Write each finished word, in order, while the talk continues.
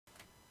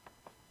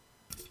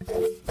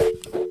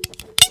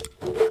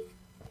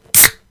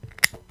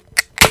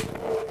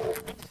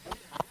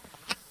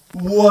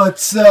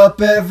What's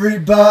up,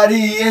 everybody?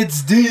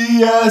 It's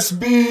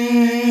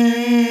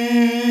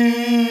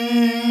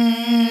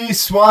DSB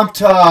Swamp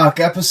Talk,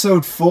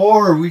 episode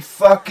 4. We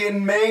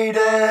fucking made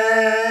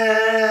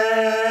it!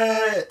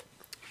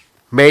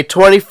 May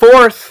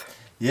 24th,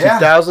 Yeah.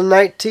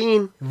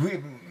 2019.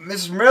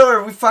 Mr.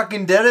 Miller, we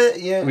fucking did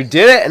it. Yeah. We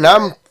did it, and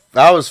I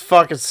was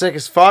fucking sick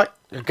as fuck.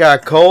 I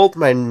got a cold.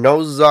 My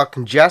nose is all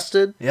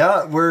congested.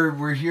 Yeah,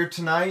 we're here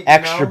tonight.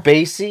 Extra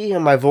bassy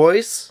in my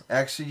voice.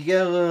 Actually, you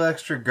get a little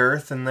extra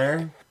girth in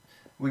there.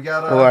 We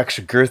got A little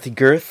extra girthy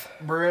girth.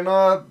 We're in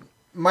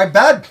my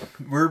bed.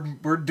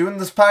 We're doing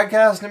this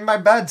podcast in my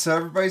bed, so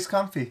everybody's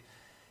comfy.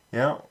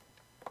 Yeah.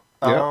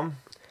 Oh,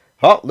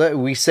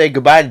 we say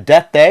goodbye to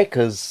Death Day,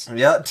 because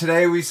Yeah,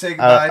 today we say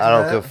goodbye to I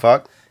don't that. give a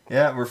fuck.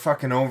 Yeah, we're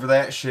fucking over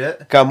that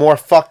shit. Got more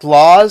fucked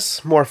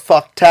laws, more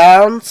fucked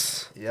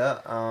towns. Yeah,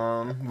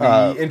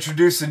 we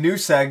introduced a new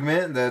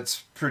segment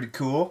that's pretty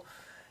cool.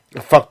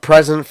 Fuck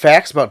President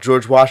facts about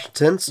George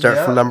Washington. Start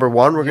from number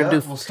 1.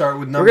 We'll start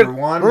with number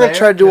 1. We're gonna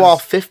try to do all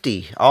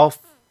 50. Almost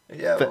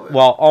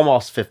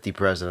 50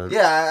 presidents.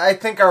 Yeah, I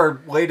think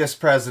our latest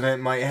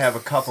president might have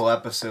a couple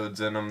episodes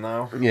in him,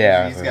 though.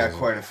 Yeah. He's got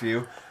quite a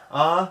few.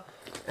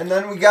 And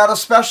then we got a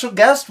special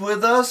guest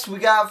with us. We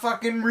got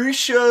fucking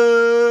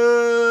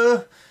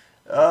Risha,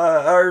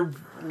 our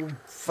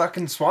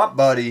fucking swamp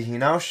buddy. You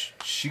know,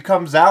 she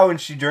comes out and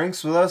she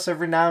drinks with us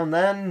every now and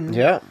then.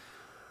 Yeah.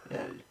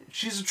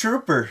 She's a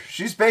trooper.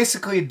 She's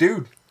basically a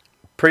dude.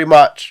 Pretty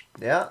much.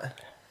 Yeah.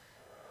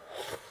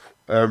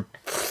 We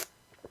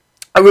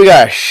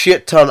got a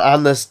shit ton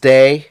on this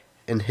day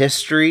in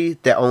history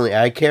that only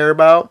I care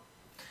about.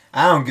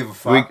 I don't give a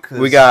fuck.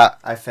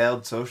 I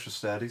failed social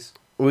studies.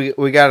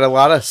 We got a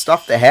lot of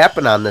stuff that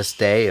happened on this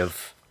day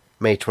of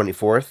May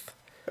 24th.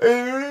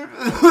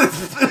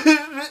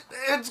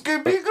 It's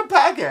gonna be a good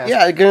podcast.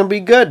 Yeah, it's gonna be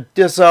good.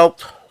 So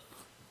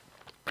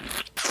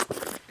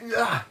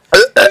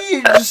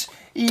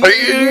you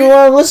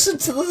want to listen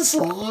to this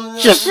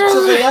just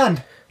to the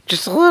end?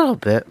 Just a little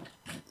bit.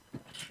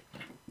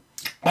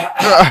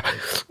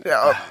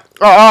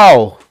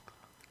 Oh,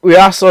 we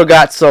also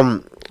got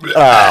some.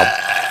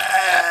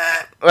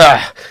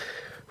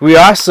 We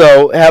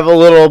also have a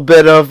little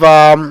bit of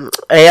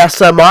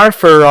ASMR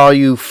for all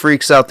you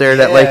freaks out there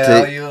that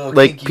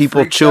like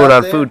people chewing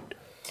on food.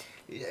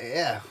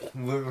 Yeah,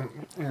 we're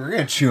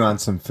gonna chew on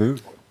some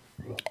food.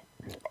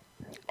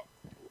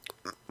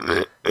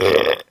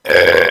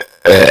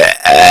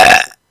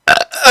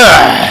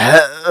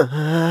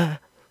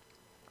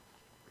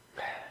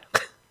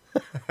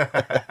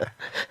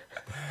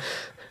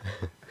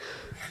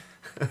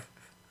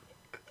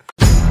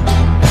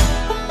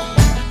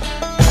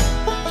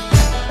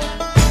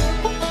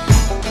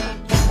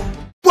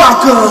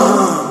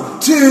 Welcome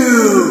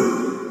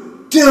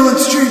to Dillon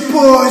Street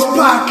Boys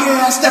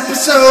Podcast,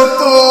 episode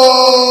 4.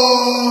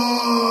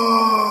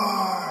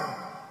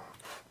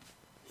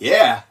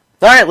 Yeah.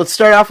 All right, let's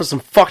start off with some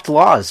fucked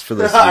laws for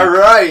this week. All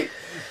right,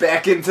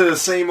 back into the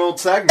same old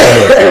segment.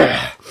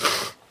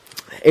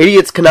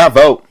 Idiots cannot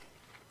vote.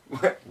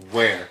 Where?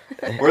 Where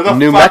the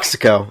New fuck?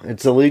 Mexico.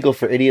 It's illegal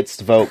for idiots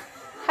to vote.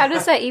 How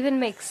does that even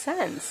make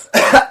sense?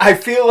 I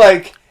feel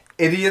like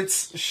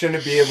idiots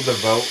shouldn't be able to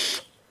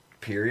vote,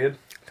 period.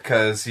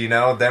 Because,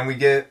 then we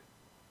get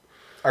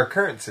our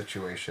current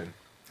situation.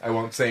 I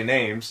won't say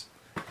names.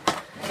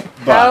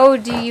 How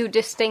do you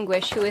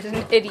distinguish who is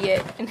an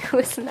idiot and who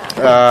is not?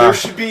 There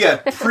should be a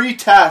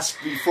pre-test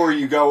before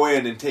you go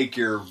in and take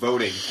your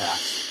voting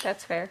test.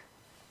 That's fair.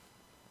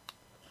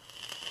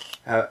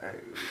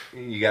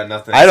 You got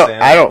nothing to say?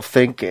 I don't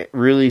think it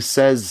really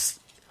says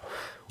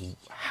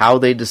how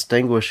they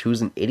distinguish who's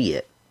an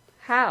idiot.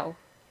 How?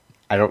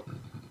 I don't.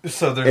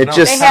 So there's It no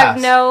just- They test.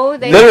 have no...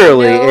 They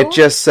Literally, have no, it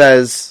just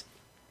says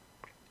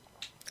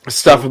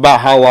stuff about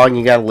how long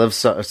you gotta live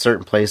a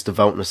certain place to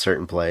vote in a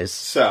certain place.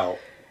 So...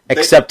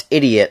 Except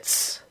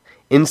idiots,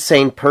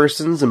 insane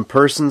persons, and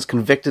persons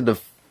convicted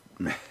of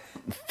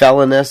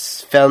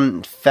felonious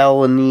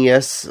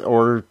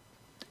or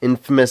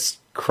infamous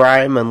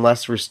crime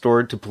unless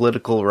restored to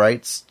political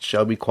rights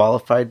shall be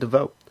qualified to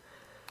vote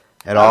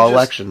at all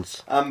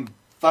elections. I'm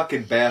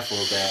fucking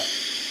baffled at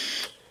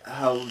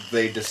how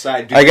they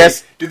decide. Do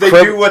they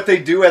do what they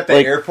do at the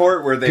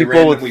airport where they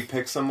randomly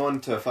pick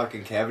someone to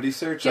fucking cavity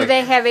search? Do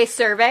they have a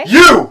survey?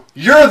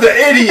 You're the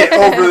idiot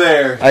over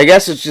there. I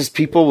guess it's just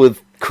people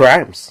with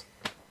crimes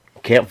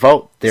can't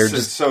vote. They're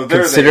they're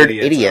considered the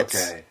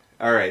idiots. Okay.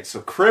 All right. So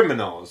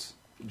criminals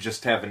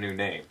just have a new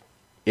name.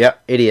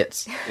 Yep,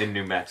 idiots. In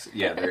New Mexico.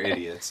 Yeah, they're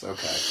idiots.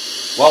 Okay.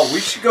 Well, we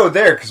should go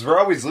there because we're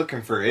always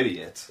looking for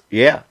idiots.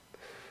 Yeah,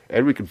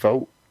 and we can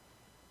vote.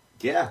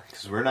 Yeah,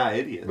 because we're not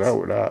idiots. No,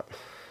 we're not.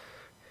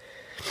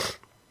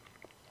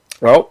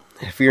 Well,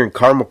 if you're in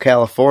Carmel,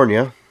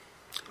 California,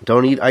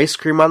 don't eat ice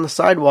cream on the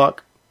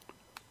sidewalk.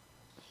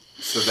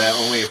 So that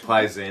only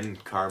applies in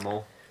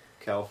Carmel,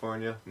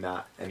 California,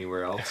 not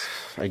anywhere else?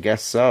 I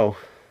guess so.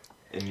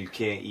 And you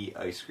can't eat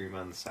ice cream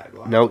on the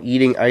sidewalk? No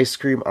eating ice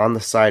cream on the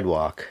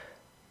sidewalk.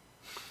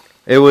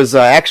 It was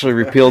actually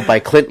repealed by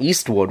Clint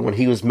Eastwood when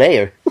he was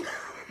mayor.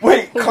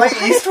 Wait,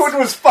 Clint Eastwood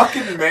was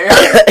fucking mayor?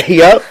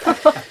 Yep.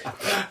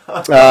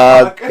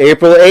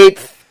 April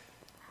 8th,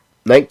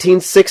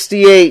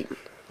 1968,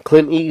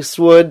 Clint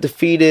Eastwood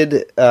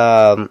defeated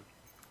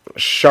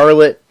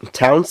Charlotte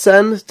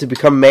Townsend to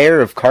become mayor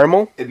of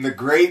Carmel. In the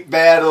great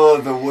battle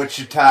of the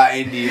Wichita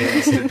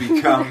Indians to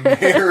become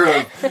mayor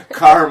of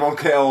Carmel,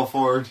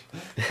 California.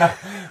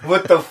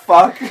 What the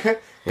fuck?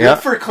 Good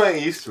for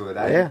Clint Eastwood.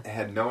 I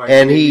had no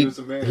idea and he was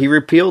a mayor. He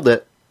repealed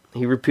it.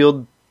 He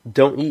repealed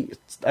don't eat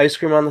ice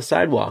cream on the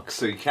sidewalk.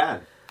 So you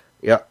can.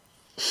 Yeah.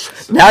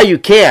 So. Now you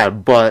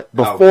can, but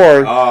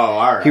before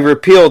all right. he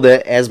repealed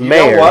it as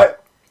mayor. You know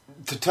what?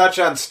 To touch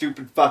on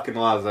stupid fucking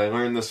laws, I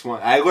learned this one.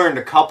 I learned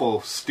a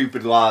couple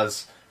stupid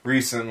laws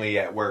recently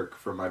at work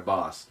from my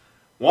boss.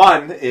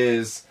 One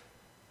is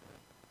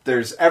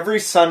there's every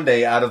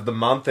Sunday out of the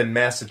month in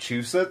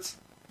Massachusetts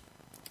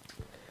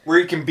where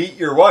you can beat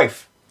your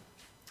wife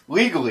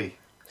legally.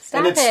 Stop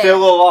and it's it.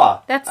 Still a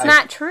law. That's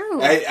not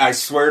true. I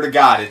swear to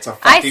God, it's a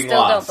fucking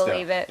law. I still don't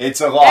believe it.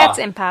 It's a law. That's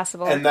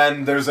impossible. And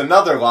then there's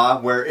another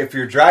law where if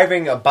you're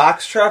driving a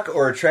box truck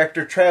or a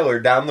tractor trailer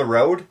down the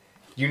road,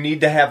 you need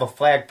to have a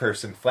flag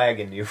person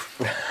flagging you.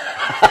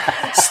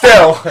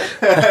 Still.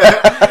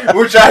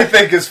 Which I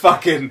think is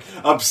fucking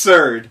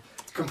absurd.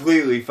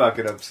 Completely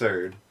fucking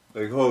absurd.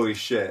 Like, holy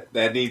shit.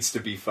 That needs to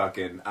be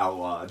fucking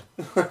outlawed.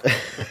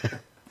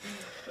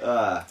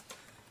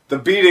 The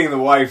beating the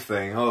wife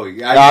thing. Holy...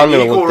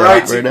 equal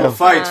rights, equal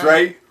fights,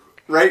 right?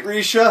 Right,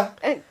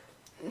 Risha?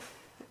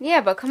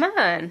 Yeah, but come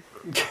on.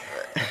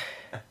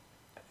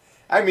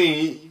 I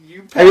mean...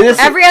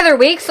 every other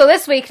week, so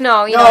this week,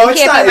 no. You can't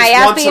beat my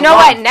ass, but you know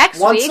what? Next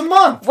week... Once a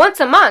month. Once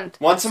a month.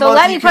 So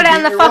let me put it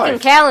on the fucking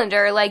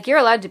calendar. Like, you're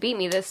allowed to beat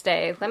me this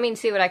day. Let me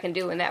see what I can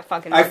do in that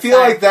fucking I feel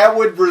like that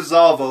would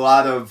resolve a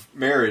lot of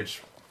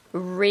marriage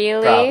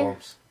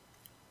problems.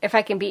 If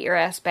I can beat your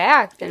ass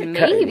back, then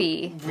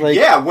maybe.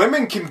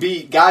 Women can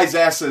beat guys'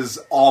 asses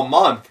all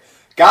month.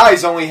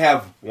 Guys only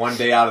have one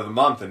day out of the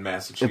month in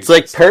Massachusetts. It's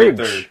like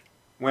Purge.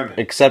 Women.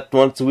 Except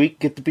once a week,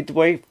 get to beat the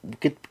wife.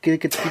 Get to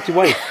beat your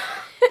wife.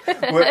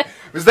 What,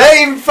 was that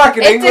even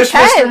fucking English,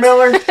 Mr.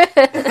 Miller?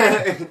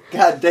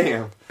 God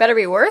damn. Better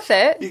be worth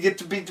it. You get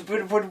to beat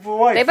the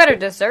wife. They better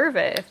deserve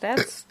it if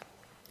that's...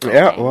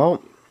 Yeah,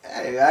 well...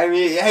 I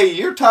mean, hey,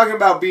 you're talking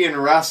about being a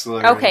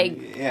wrestler.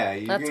 Okay. Yeah,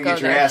 you're going to get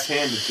your ass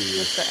handed to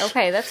you.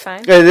 Okay, that's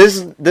fine. Yeah,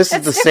 this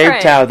is the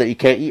same town that you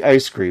can't eat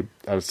ice cream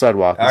on the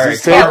sidewalk. All right,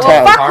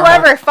 fuck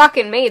whoever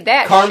fucking made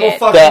that Carmel shit.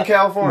 Fucking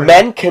California.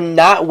 Men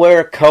cannot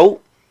wear a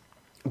coat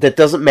that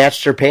doesn't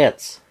match their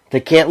pants. They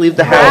can't leave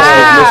the house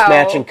with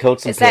mismatching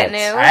coats and pants. Is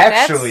that new?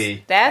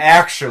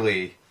 Actually,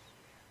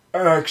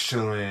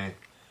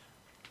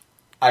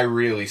 I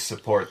really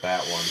support that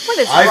one. What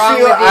is wrong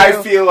with you? I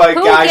feel like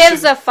who guys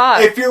gives a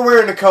fuck? If you're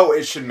wearing a coat,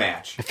 it should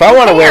match. If I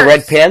want to wear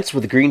red pants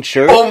with a green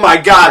shirt, oh my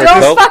god!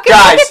 Don't fucking look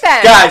at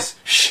them. Guys,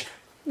 shh.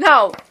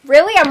 No,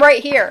 really, I'm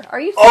right here.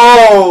 Are you?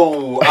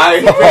 Oh,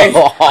 I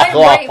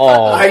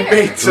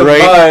made some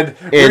mud,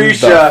 in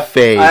Risha. The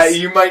face.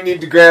 You might need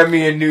to grab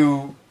me a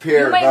new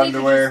pair of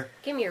underwear.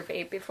 Give me your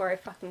vape before I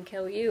fucking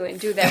kill you and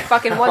do that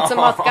fucking once a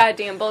month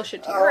goddamn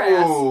bullshit to your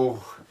ass.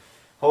 Oh,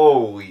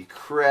 holy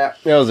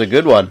crap! That was a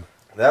good one.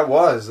 That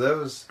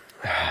was.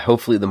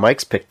 Hopefully the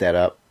mics picked that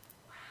up.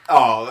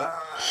 Oh.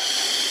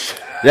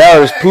 Yeah,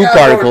 there's poop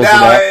particles in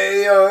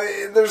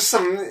that. There's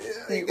some...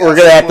 We're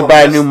going to have to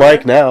buy a new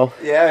mic now.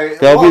 Yeah.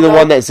 That'll be the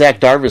one that Zach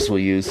Darvis will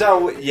use.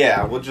 No,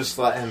 yeah, we'll just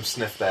let him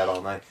sniff that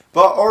all night.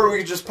 Or we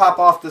could just pop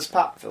off this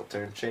pop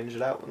filter and change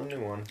it out with a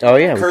new one. Oh,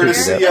 yeah.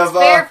 Courtesy It's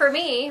fair for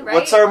me, right?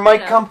 What's our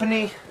mic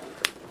company?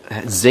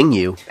 Zing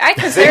you. I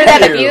consider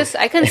that abuse.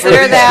 I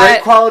consider that...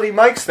 great quality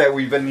mics that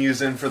we've been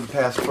using for the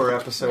past 4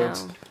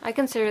 episodes. No, I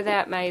consider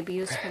that my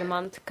abuse for the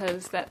month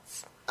because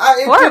that's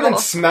it horrible. Didn't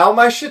smell.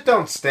 My shit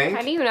don't stink.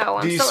 How do you know?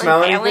 Do you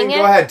smell anything?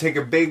 Go ahead, take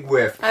a big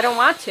whiff. I don't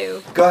want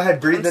to. Go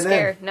ahead, breathe I'm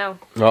scared. No.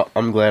 Well,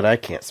 I'm glad I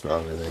can't smell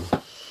anything.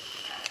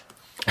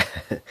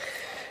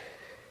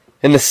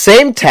 In the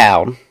same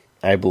town,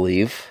 I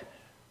believe,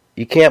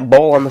 you can't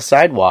bowl on the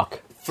sidewalk.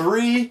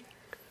 3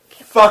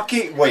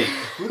 fucking... Wait,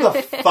 who the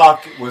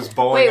fuck was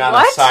bowling on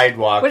a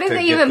sidewalk? What did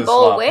they even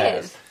bowl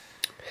with?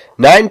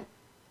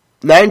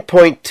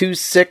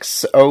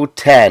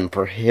 9.26010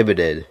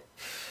 prohibited.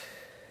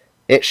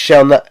 It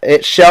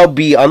shall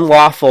be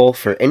unlawful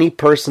for any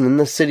person in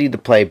the city to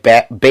play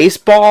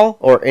baseball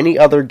or any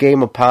other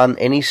game upon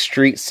any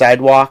street,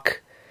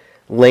 sidewalk,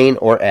 lane,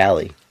 or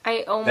alley.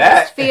 I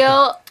almost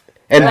feel...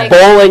 And like,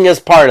 bowling is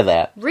part of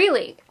that.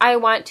 Really? I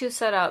want to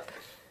set up...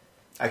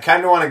 I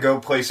kind of want to go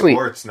play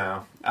sports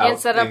now. And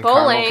set up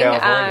bowling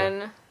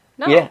on...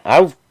 No. Yeah,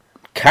 I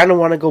kind of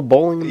want to go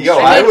bowling in the street.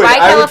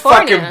 I would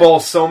fucking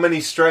bowl so many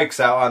strikes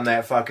out on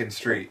that fucking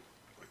street.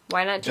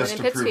 Why not join in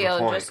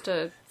Pittsfield just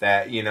to...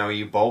 That,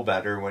 you bowl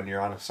better when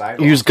you're on a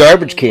sidewalk. Use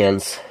garbage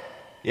cans.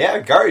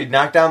 Yeah,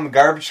 knock down the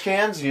garbage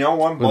cans,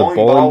 one bowling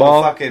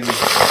ball. Fucking...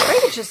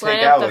 Bring Just take line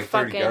up out the like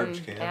 30 garbage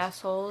fucking cans.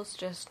 assholes.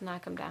 Just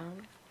knock them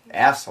down.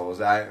 Assholes.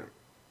 Are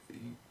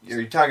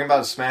you talking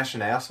about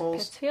smashing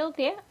assholes? Pittsfield?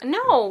 Yeah.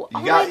 No. You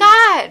Oh got-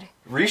 my god.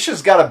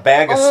 Risha's got a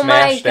bag of Oh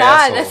my smashed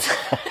god.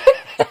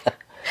 assholes.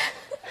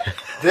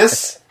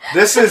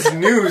 This is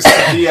news to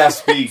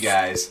DSB,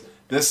 guys.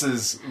 This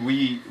is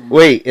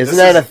Wait, isn't this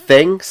that is- a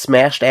thing?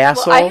 Smashed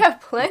asshole? Well, I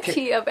have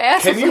plenty of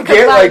assholes. Can you I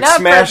get line like up,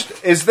 smashed?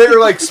 Is there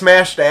like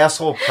smashed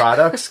asshole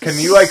products? Can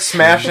you like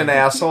smash an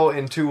asshole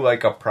into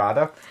like a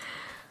product,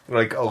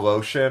 like a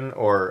lotion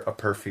or a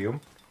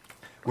perfume?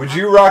 Would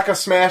you rock a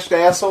smashed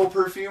asshole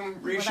perfume,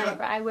 Risha?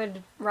 Whatever. I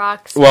would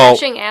rock Well-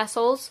 smashing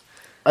assholes.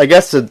 I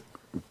guess the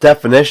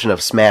definition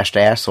of smashed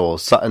asshole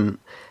is something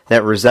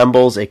that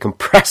resembles a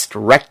compressed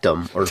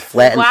rectum or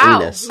flattened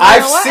Wow. anus. You know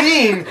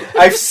what?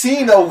 I've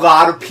seen a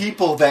lot of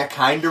people that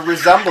kind of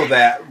resemble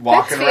that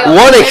walking That's around.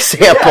 One Yeah.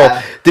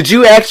 example. Did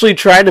you actually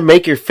try to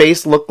make your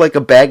face look like a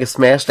bag of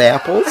smashed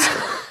apples?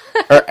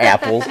 Or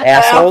apples?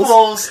 Assholes?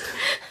 Apples.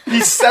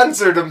 He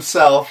censored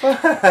himself.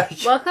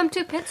 Welcome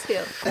to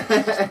Pittsfield.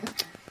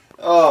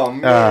 Oh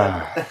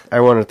man.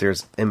 I wonder if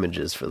there's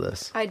images for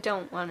this. I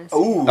don't want to see.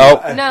 Ooh.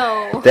 Oh.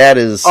 No. That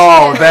is...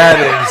 Oh,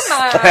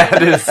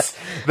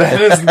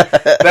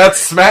 that's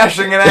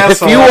smashing an if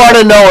asshole. you want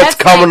to know what's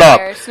That's coming up,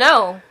 nightmares.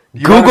 No.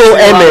 You wanna Google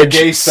see a lot of image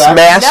gay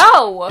sex?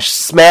 No.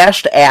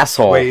 smashed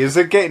asshole. Wait, is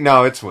it gay?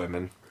 No, it's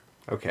women.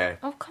 Okay.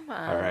 Oh, come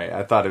on. All right.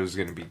 I thought it was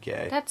gonna be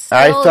gay. That's still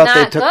I thought they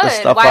not took the good.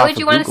 stuff Why off would of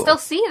you want to Google. still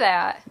see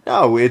that?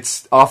 No,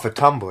 it's off of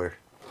Tumblr.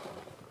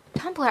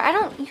 Tumblr. I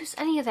don't use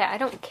any of that. I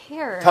don't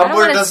care. I don't Tumblr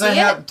wanna doesn't see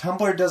have. it.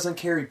 Tumblr doesn't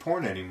carry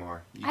porn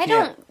anymore. You I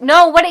can't- don't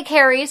know what it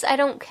carries. I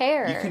don't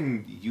care.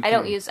 You I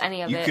don't can- use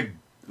any of you it. could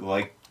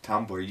like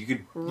Tumblr. You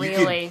could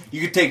Really? You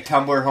could take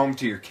Tumblr home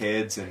to your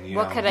kids and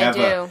What know could I have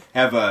do?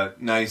 have a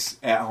nice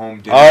at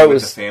home dinner Oh, it with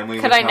was- the family.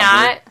 Could with I Tumblr.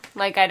 not?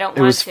 Like, I don't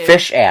It want was to.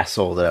 fish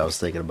asshole that I was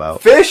thinking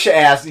about. Fish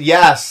ass.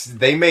 Yes,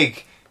 they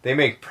make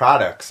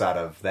products out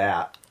of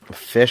that.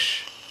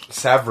 Fish.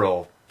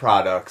 Several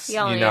products.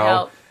 Y'all you need know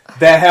help.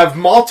 that have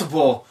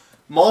multiple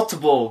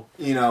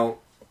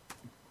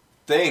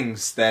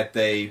things that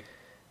they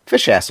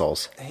Fish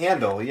assholes.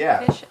 handle.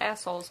 Yeah. Fish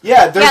assholes.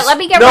 Yeah, there's, let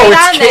me get no, right it's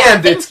on that.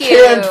 canned. Thank It's you.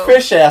 canned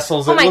fish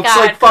assholes. Oh It my looks God,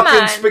 like come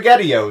fucking on.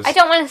 SpaghettiOs. I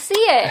don't want to see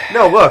it.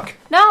 No, look.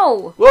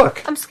 No.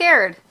 Look. I'm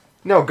scared.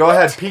 No, go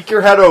ahead. Peek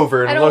your head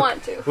over and I don't look.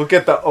 want to. Look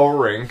at the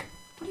O-ring.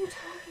 What are you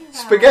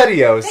talking about?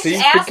 SpaghettiOs. See?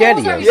 Fish assholes?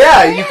 SpaghettiOs. Are you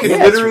Yeah, serious? you can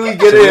Yeah, literally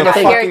it's get a it in real a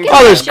thing. fucking... Get Oh,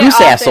 that there's shit goose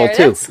off asshole, there.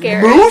 too. That's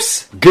scary.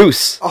 Moose?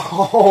 Goose.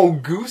 Oh,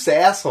 goose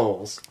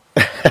assholes.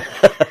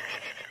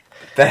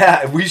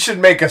 That we should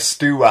make a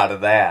stew out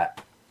of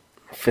that.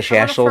 Fish I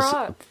wanna assholes. throw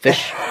up.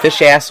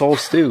 Fish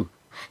assholes stew.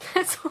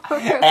 That's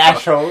horrible.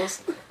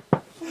 Assholes.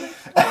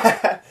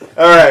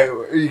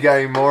 Alright, you got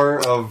any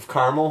more of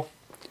caramel?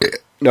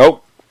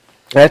 Nope.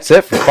 That's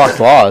it for fuck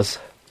laws.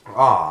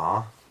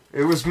 Aw.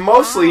 It was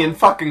mostly in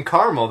fucking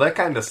caramel. That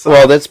kind of sucks.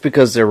 Well, that's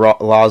because their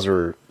laws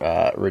are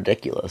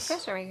ridiculous. You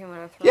guys are making me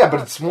wanna throw Yeah,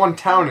 but up. it's one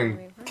town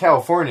in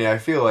California. I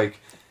feel like,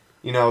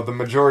 the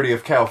majority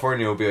of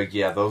California will be like,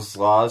 yeah, those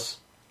laws,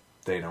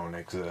 they don't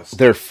exist.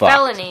 They're fucked.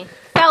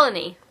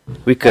 Felony.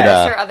 We could,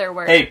 That's their other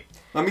word. Hey,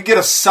 let me get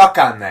a suck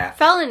on that.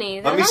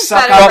 Felony. Let me sounds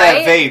suck better, on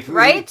right? that vape.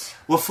 Right?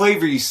 What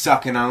flavor are you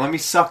sucking on? Let me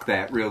suck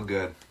that real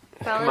good.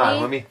 Felony. Come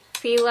on, let me...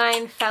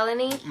 Feline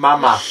felony.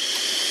 Mama,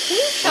 Can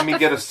you shut let me the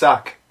get a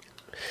suck.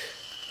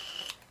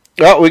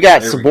 oh, we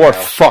got There some we more go.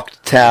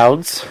 fucked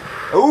towns.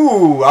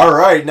 Ooh,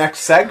 alright, next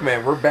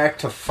segment. We're back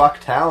to fuck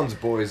towns,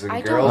 boys and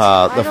I don't- girls.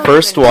 I The don't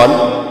first even one.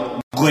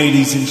 know.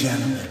 Ladies and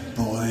gentlemen,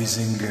 boys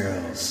and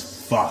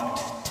girls,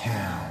 fucked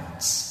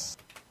towns.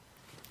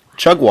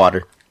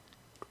 Chugwater.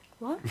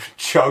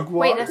 Chug water?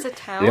 Wait, that's a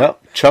town?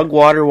 Yep.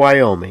 Chugwater,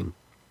 Wyoming.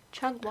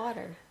 Chug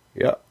water.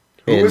 Yep.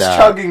 Who was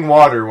chugging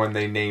water when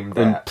they named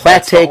in that?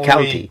 That's the Platte only-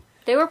 County.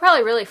 They were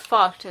probably really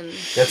fucked and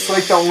That's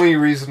like the only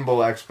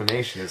reasonable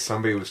explanation is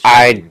somebody was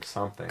I chugging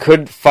something.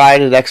 Couldn't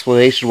find an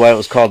explanation why it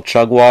was called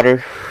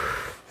Chugwater.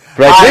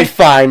 But I did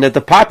find that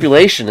the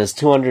population is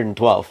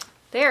 212.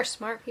 they are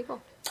smart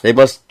people. They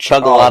must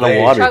chug a Oh, lot of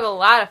they- water. Chug a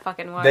lot of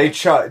fucking water.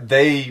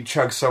 They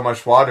chug so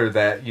much water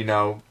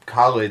that,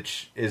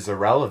 college is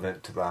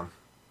irrelevant to them.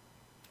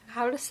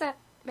 How does that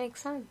make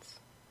sense?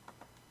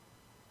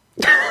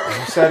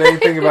 Who said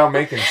anything about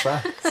making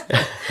sense?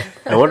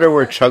 I wonder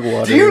where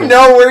Chugwater Do you is.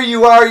 know where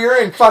you are?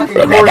 You're in fucking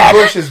Corey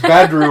Bush's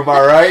bedroom,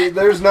 alright?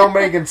 There's no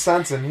making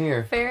sense in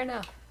here. Fair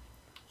enough.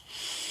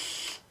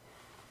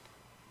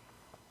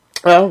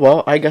 Oh,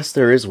 well, I guess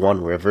there is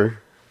one river.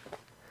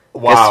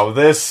 Wow,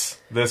 this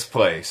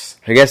place.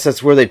 I guess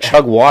that's where they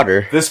chug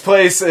water. This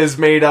place is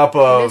made up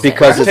of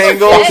Because it's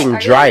rectangles. fucking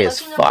dry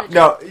as fuck.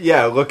 No,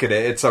 yeah, look at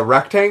it. It's a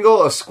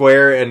rectangle, a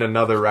square, and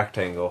another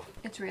rectangle.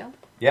 It's real.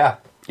 Yeah.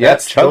 Yeah,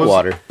 it's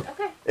Chugwater.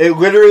 Okay. It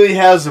literally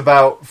has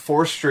about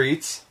 4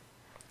 streets.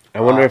 I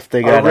wonder if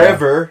they got a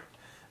river,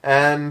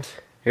 and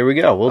Here we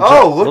go.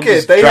 look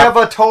it. They have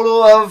a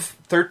total of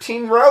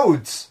 13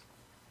 roads.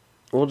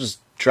 We'll just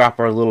drop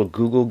our little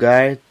Google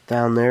guy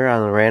down there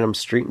on a random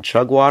street and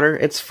chug water.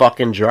 It's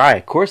fucking dry.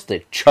 Of course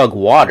they chug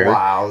water.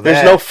 Wow,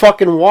 There's no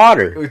fucking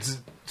water.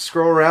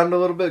 Scroll around a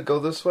little bit. Go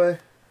this way.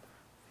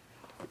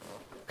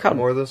 How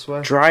More this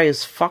way. dry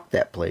as fuck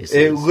that place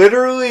It is.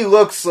 literally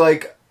looks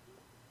like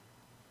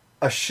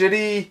a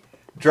shitty,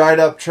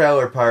 dried-up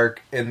trailer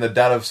park in the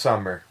dead of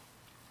summer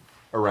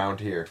around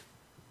here.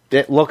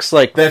 It looks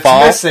like That's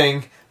fall.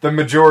 missing the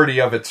majority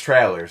of its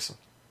trailers.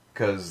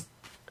 Because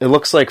It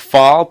looks like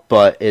fall,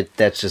 but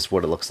that's just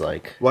what it looks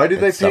like. why do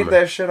they It's paint summer.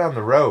 that shit on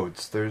the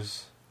roads?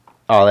 There's...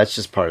 Oh, that's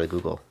just part of the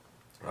Google.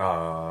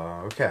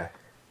 Okay.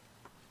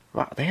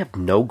 Wow, they have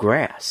no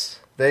grass.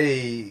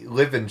 They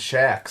live in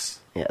shacks.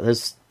 Yeah,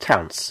 this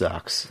town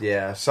sucks.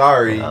 Yeah,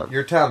 sorry. Yeah.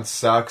 Your town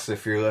sucks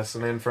if you're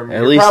listening from... At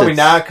You're least probably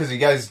it's- not, because you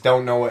guys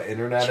don't know what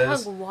internet Chug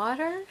is.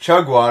 water?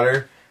 Chug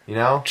water, you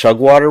know?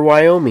 Chugwater,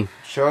 Wyoming.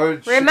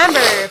 Remember,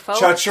 folks,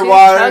 to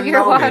Chutchawa chug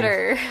your Nomi.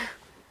 water.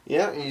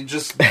 Yeah, you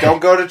just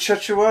don't go to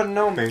Chutchawa and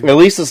know me. At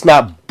least it's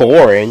not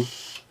boring,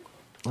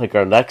 like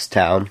our next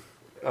town.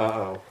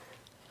 Uh-oh.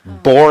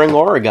 Boring,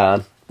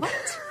 Oregon.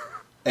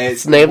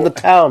 It's the name of the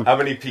town. How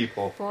many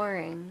people?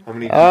 Boring. How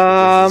many people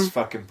does this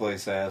fucking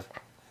place have?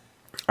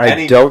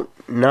 I don't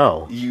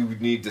know. You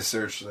need to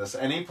search this.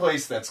 Any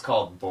place that's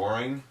called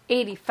Boring,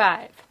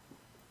 85.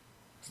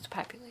 It's the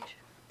population.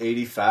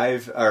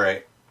 85?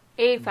 Alright.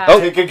 85. Oh.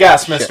 Take a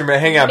guess, Mr. Man.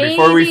 Hang on,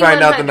 before we Maybe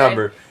find out the 100.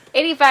 number.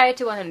 85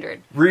 to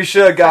 100.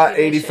 Risha got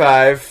Population.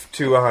 85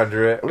 to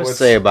 100. I'm going to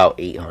say about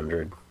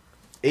 800.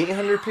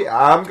 800 people?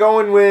 I'm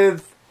going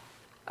with...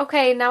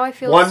 Okay, now I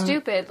feel One,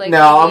 stupid. Like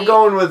no, I'm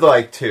going with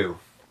like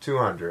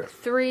 200.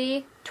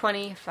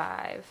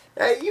 325.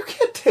 Hey, you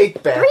can't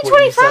take back what you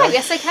 325. said.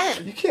 Yes, I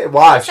can. You can't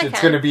watch. Yes, I It's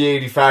can. going to be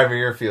 85 and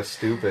you're going to feel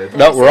stupid.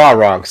 No, we're all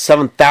wrong.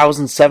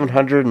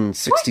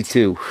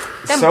 7,762.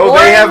 Them So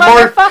boring they have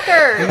more...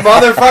 motherfuckers.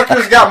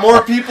 Motherfuckers got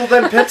more people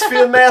than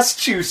Pittsfield,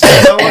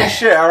 Massachusetts. Holy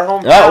shit, our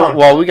hometown. Oh,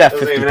 well, we got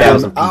Doesn't even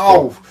 50,000 have- people.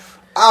 Ow.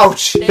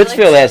 Ouch. They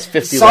Pittsfield like- has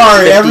 50.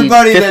 Sorry, 50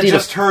 everybody that 50 to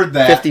just heard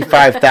that.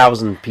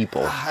 55,000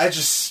 people. I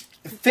just...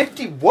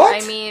 50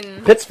 what? I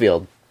mean,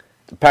 Pittsfield.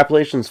 The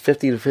population's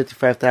 50 to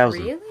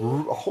 55,000. really?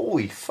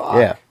 Holy fuck.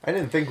 Yeah. I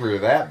didn't think we were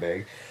that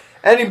big.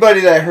 Anybody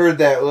that heard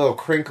that little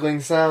crinkling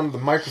sound, the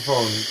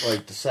microphone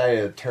like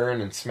decided to turn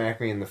and smack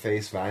me in the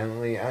face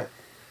violently. I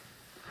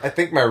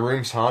think my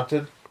room's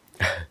haunted.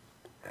 I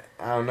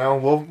don't know.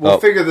 We'll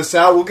figure this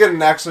out. We'll get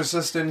an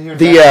exorcist in here. I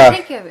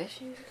think you have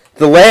issues.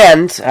 The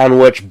land on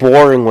which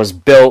Boring was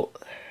built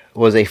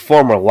was a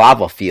former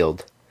lava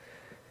field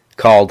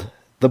called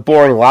the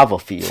Boring Lava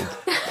Field.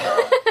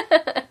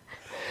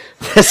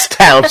 This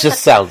town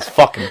just sounds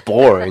fucking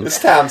boring. This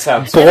town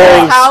sounds Boring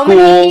How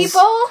many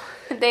schools.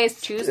 people? They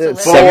choose to live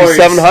Boys. there.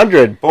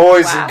 7,700.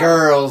 Boys Wow. and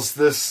girls,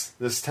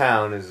 this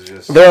town is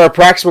just... There are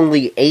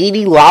approximately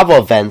 80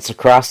 lava vents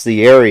across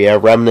the area,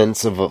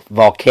 remnants of a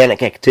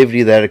volcanic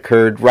activity that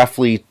occurred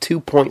roughly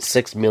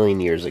 2.6 million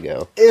years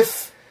ago.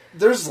 If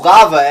there's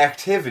lava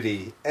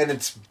activity and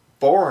it's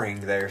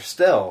boring there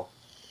still,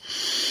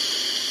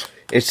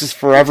 It's just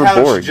forever the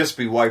town boring. should just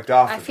be wiped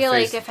off. I of the feel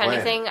face like, of if the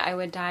planet. anything, I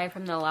would die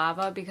from the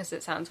lava because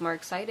it sounds more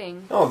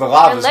exciting. No, the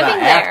lava's Than not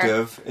living there.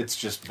 active. It's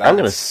just vents. I'm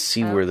gonna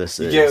see where this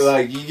You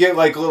is. get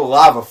like little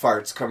lava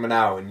farts coming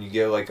out, and you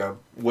get like a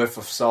whiff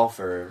of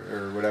sulfur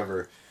or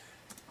whatever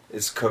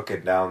is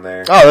cooking down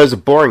there. Oh, there's a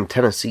boring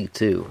Tennessee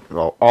too.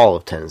 Well, all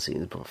of Tennessee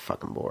is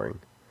fucking boring.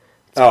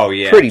 Oh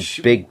yeah, Pretty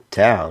big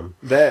town.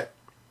 That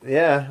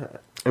yeah,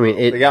 I mean,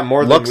 it they got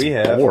more than looks we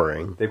have.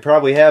 boring. They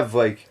probably have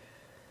like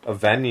a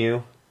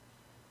venue.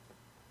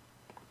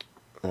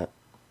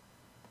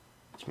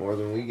 It's more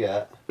than we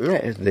got.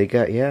 Yeah, they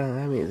got. Yeah,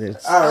 I mean,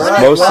 it's, All it's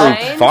right, mostly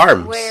Find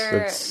farms. Where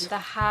It's, the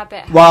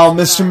Hobbit. While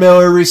has Mr. gone.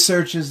 Miller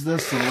researches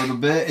this a little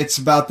bit, it's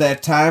about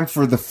that time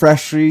for the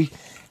freshly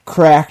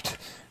cracked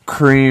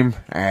cream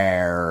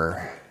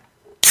air.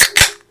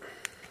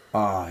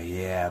 Oh,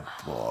 yeah,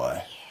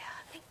 boy.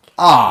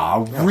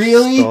 Ah,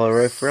 really? stole it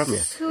right from you.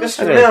 Who's Mr.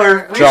 gonna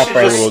Miller, we drop should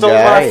our just little stole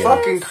guy my and-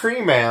 fucking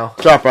cream ale.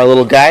 Drop our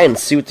little guy and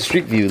see what the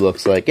street view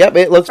looks like. Yep,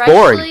 it looks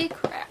boring. freshly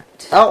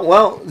cracked? Oh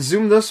well,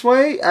 zoom this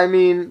way. I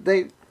mean,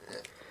 they.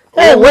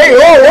 Hey, wait,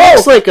 it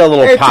looks like a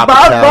little It's pop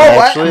about town,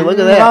 bowl. actually. Look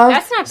at that.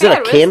 That's not Is it bad.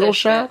 a What candle this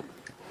shop?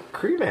 shit?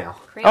 Cream ale.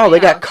 Cream Oh, they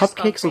got ale. It's called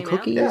cupcakes and cream ale.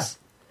 cookies? Yeah.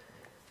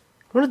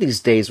 One of these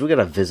days, we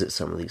gotta visit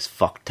some of these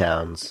fuck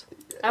towns.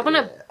 I want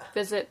to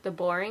visit the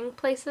boring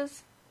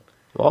places.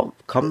 Well,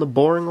 come to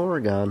Boring,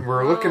 Oregon.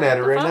 We're looking at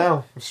it right Uh-huh.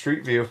 now.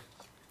 Street view.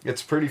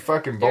 It's pretty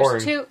fucking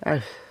boring. There's two.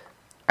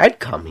 I'd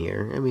come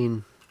here. I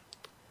mean,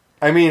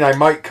 I mean, I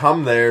might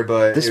come there,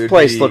 but This it would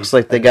place be looks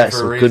like they a got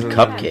different some good reason.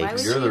 cupcakes. Yeah, why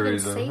would You're you the even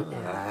reason. say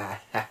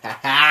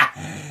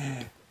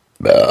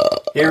that?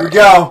 Here we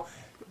go.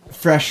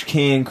 Fresh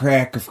can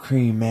crack of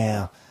cream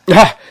ale.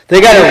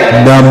 they got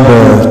a...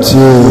 Number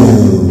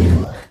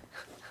 2.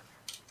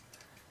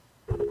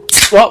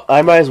 Well,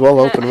 I might as well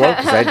open one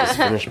because I just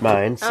finished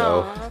mine,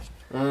 so...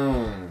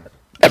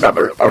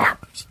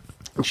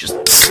 It's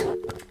just...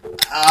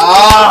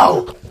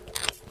 Ow!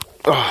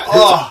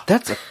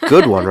 That's a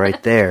good one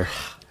right there.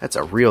 That's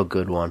a real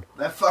good one.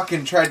 That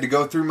fucking tried to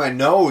go through my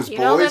nose, You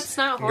boys. know that's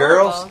not horrible.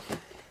 Girls.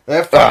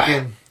 That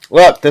fucking...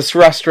 Look, this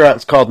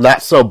restaurant's called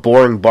Not So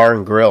Boring Bar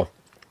and Grill.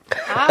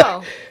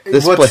 Wow.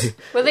 This What's- place,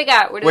 What do they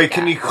got? What do Wait, they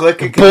can got? you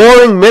click it?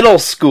 Boring Middle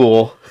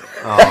School.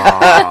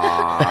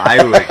 I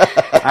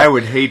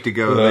would hate to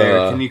go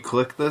there. Can you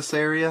click this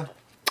area?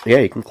 Yeah,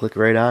 you can click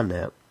right on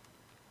that.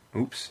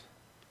 Oops.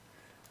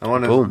 I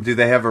want to... Boom. Do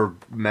they have a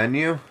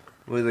menu?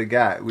 What do they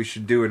got? We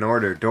should do an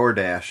order.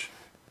 DoorDash.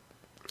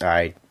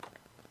 I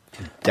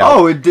doubt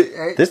Oh,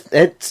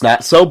 it's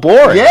not so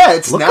boring. yeah,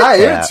 it's Look not. at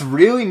that. It's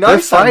really Their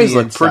nice on fries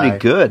the look pretty inside.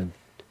 good.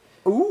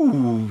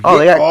 Ooh. Oh,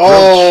 they got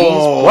grilled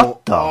cheese.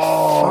 What the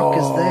oh,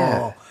 fuck is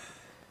that?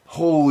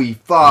 Holy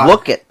fuck.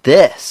 Look at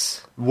this.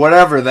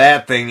 Whatever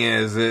that thing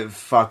is, it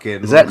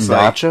fucking Is that looks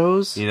like,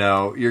 nachos? you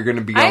know, you're going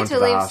to be I going have to to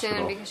the leave hospital.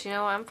 soon because you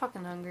know what? I'm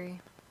fucking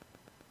hungry.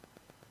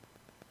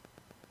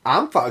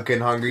 I'm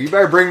fucking hungry. You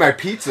better bring my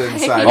pizza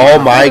inside. Oh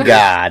my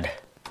god.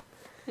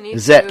 I need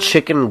Is that food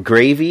chicken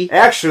gravy?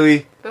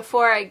 Actually,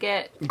 before I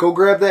get? go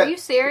grab Are that. you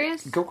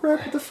serious? Go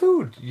grab the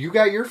food. You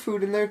got your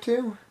food in there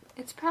too.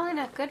 It's probably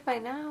not good by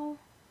now.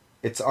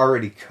 It's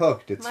already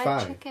cooked. It's My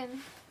fine.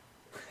 chicken.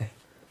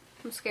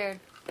 I'm scared.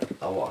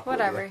 I'll walk with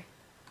Whatever.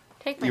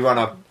 Take my. You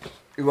wanna-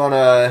 You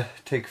wanna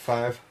take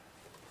 5?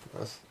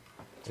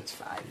 It's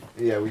fine.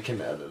 Yeah, we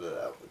can edit it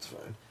out. It's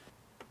fine.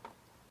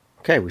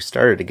 Okay, we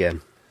started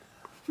again.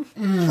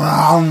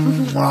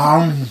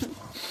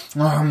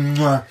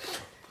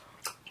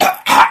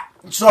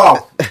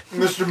 So,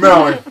 Mr.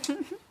 Mellon,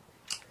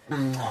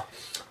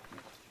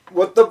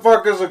 what the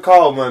fuck is it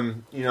called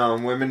when, you know,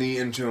 women eat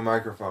into a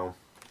microphone?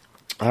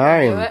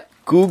 I Do am it.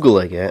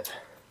 Googling it.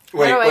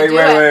 Wait, How do I wait, do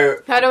wait, it?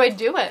 wait. How do I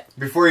do it?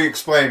 Before you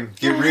explain,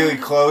 get really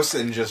close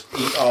and just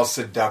eat all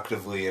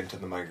seductively into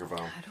the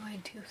microphone. How do I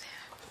do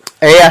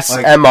that?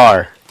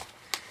 ASMR.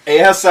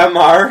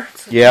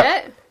 ASMR? Yep.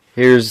 Legit?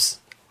 Here's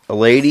a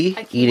lady I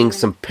can't eating even-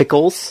 some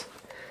pickles,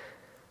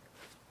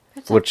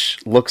 What's up? which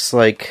looks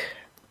like...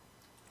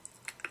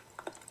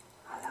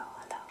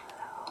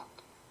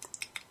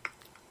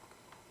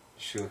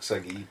 She looks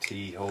like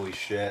E.T. Holy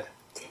shit.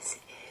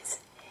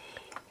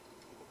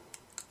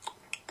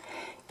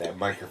 That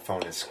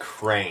microphone is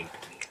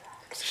cranked.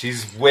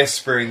 She's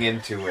whispering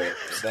into it.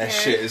 That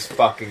shit is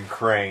fucking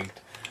cranked.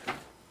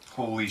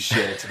 Holy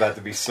shit, it's about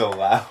to be so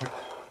loud.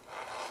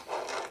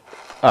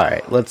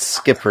 Alright, let's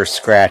skip her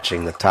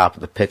scratching the top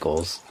of the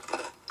pickles.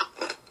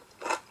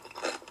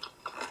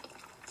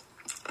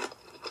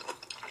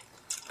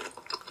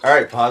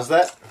 Alright, pause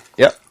that.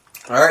 Yep.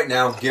 Alright,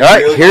 now get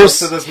Alright, really here's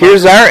close to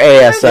this our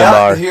Yeah,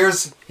 ASMR.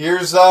 here's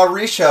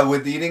Risha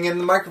with eating in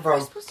the What am I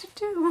microphone. supposed to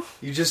do?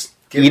 You just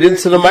Eat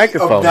into the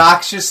microphone.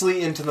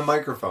 Obnoxiously into the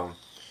microphone.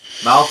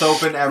 Mouth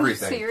open, Are you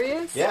everything.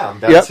 serious? Yeah, I'm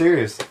dead Yep.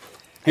 serious.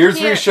 Here's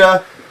can't-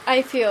 Risha.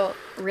 I feel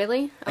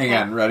really. Hang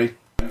on, ready?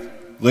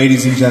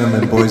 Ladies and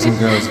gentlemen, boys and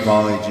girls of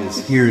all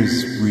ages,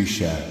 here's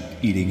Risha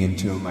eating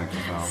into a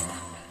microphone.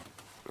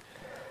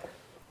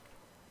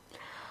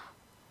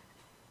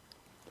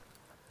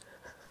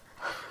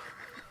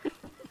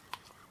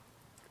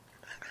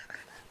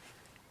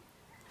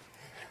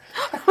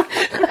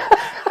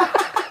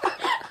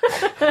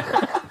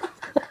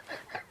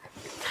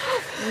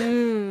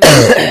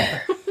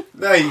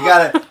 No, you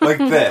got it like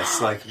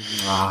this. Like,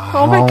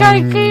 Oh my god,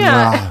 I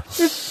can't.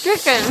 It's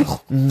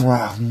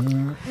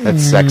chicken.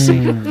 That's sexy.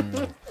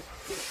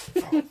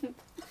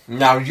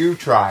 now you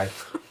try.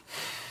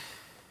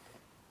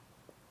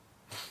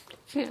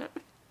 Yeah.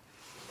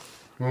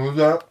 What was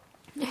that?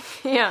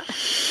 Yeah.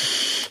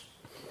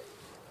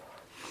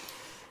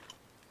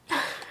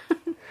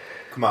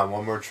 Come on,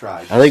 one more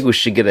try. I think we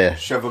should get a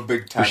Shove a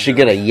big time. we should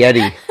get a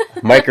Yeti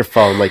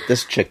microphone like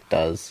this chick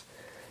does.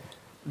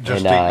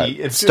 just And to eat.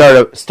 It's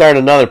start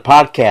another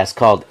podcast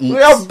called Eats.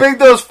 Look how big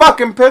those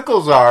fucking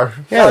pickles are.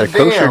 Yeah, they're God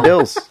kosher damn.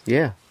 dills.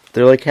 Yeah,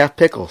 they're like half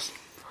pickles.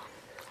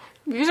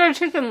 These are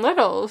chicken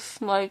littles.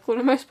 Like, what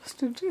am I supposed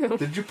to do?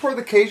 Did you pour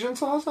the Cajun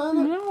sauce on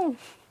it? No.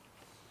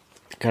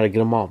 Gotta get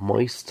them all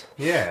moist.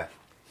 Yeah.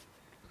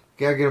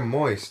 Gotta get them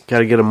moist.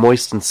 Gotta get them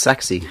moist and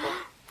sexy.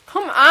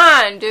 Come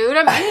on, dude.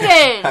 I'm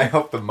I eating.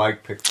 hope the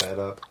mic picked that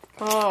up.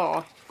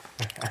 Oh.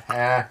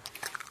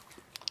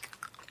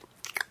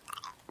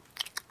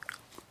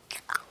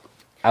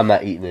 I'm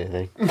not eating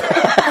anything.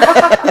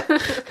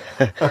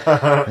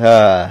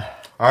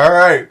 All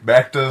right,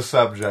 back to the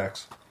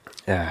subjects.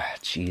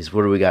 Jeez,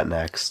 what do we got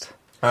next?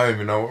 I don't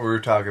even know what we were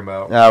talking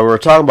about. We were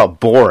talking about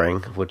boring,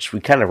 which we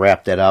kind of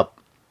wrapped that up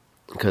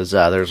because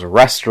there's a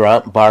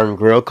restaurant, bar and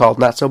grill called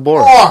Not So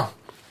Boring. Oh!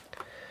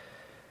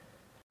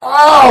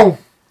 Ow!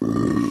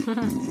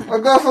 I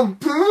got some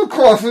pizza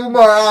crust in my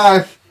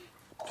eye.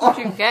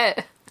 What'd you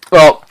get?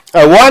 Well,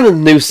 I wanted a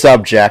new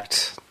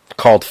subject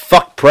called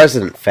Fuck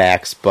President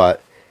Facts,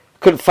 but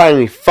couldn't find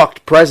any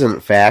fucked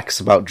president facts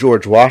about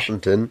George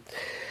Washington.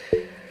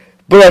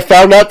 But I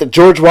found out that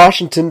George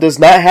Washington does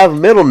not have a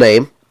middle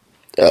name.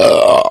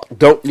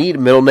 Don't need a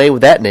middle name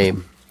with that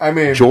name. I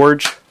mean,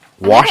 George I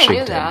knew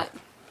Washington. that.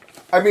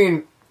 I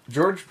mean,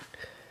 George.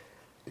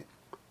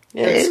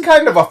 Yeah, It's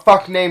kind of a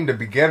fuck name to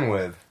begin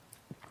with.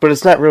 But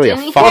it's not really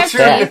Didn't a he fuck have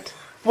fact.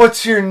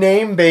 What's your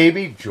name,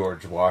 baby?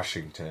 George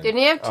Washington. Didn't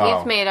he have teeth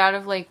Oh. made out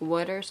of like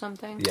wood or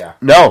something? Yeah.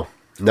 No.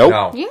 Nope.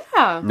 No.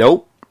 Yeah.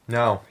 Nope.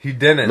 No, he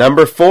didn't.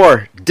 Number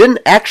 4. Didn't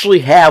actually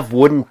have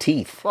wooden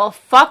teeth. Well,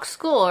 fuck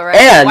school, right?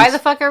 And- Why the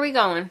fuck are we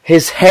going?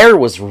 His hair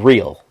was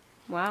real.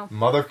 Wow.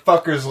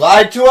 Motherfuckers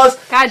lied to us.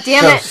 God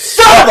damn So it.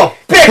 son of a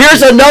bitch!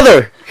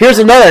 Here's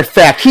another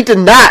fact. He did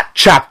not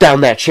chop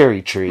down that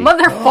cherry tree.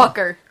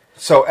 Motherfucker.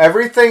 So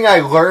everything I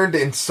learned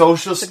in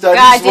social studies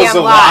goddamn was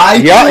a lie.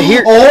 lie? Yeah,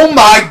 here- Oh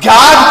my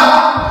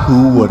god!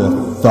 Who would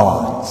have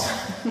thought?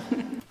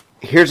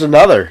 Here's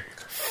another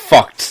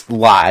fucked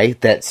lie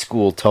that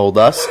school told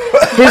us.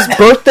 His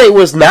birthday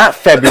was not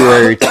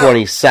February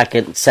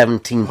 22nd,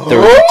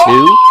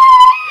 1732.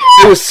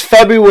 It was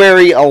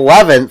February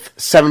 11th,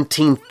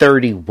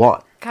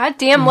 1731.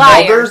 Goddamn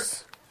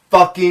liars.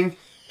 Fucking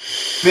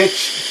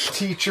bitch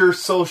teacher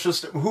social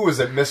who was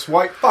it? Miss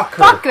White? Fuck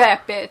her. Fuck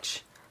that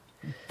bitch.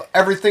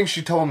 Everything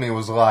she told me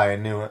was a lie. I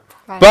knew it.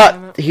 God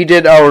damn But it. he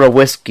did own a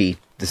whiskey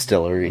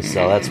distillery,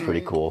 so that's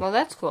pretty cool. Well,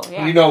 that's cool,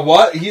 yeah. You know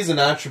what? He's an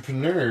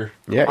entrepreneur.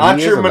 Yeah,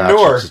 he is an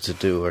Entrepreneur.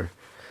 entrepreneur.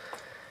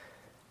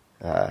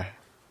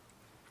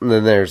 And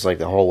then there's like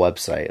the whole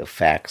website of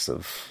facts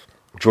of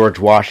George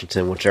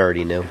Washington, which I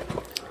already knew.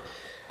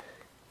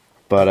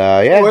 But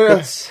yeah, Well,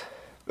 that's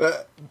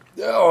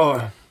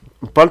Oh,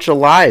 a bunch of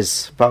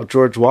lies about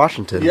George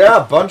Washington.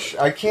 yeah, bunch.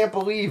 I can't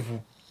believe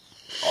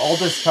all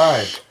this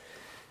time.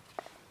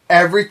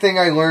 Everything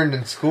I learned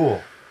in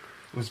school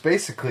was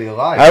basically a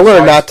lie. I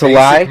learned That's not to basic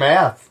lie.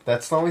 Math.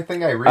 That's the only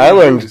thing I really I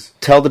learned use. to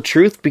tell the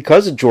truth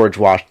because of George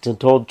Washington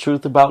told the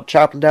truth about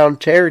chopping down a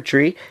cherry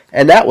tree,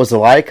 and that was a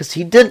lie because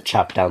he didn't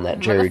chop down that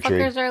cherry tree.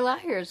 Motherfuckers are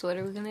liars. What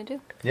are we gonna do?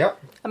 Yep.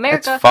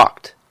 America. That's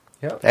fucked.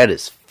 Yep. That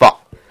is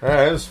fucked.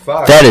 That was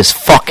fucked. That is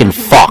fucking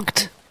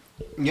fucked.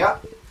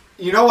 Yep.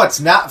 You know what's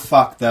not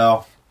fucked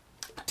though?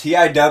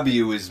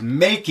 TIW is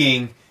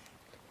making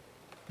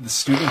the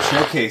student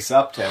showcase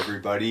up to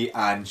everybody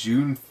on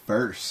June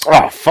 1st.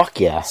 Oh, fuck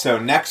yeah. So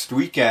next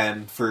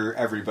weekend, for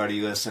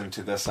everybody listening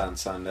to this on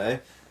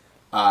Sunday,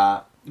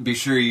 be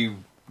sure you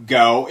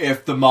go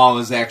if the mall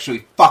is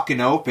actually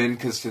fucking open,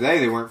 because today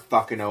they weren't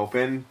fucking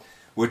open,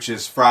 which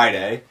is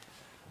Friday.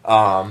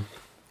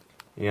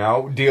 You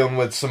know, dealing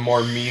with some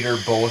more meter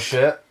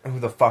bullshit. Who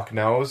the fuck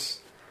knows?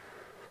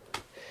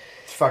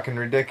 It's fucking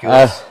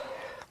ridiculous.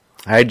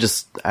 I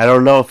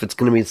don't know if it's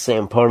going to be the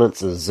same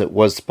opponents as it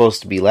was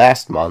supposed to be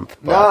last month.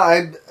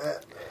 But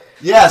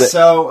Yeah, But-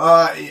 so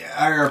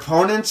our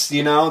opponents,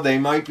 you know, they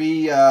might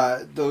be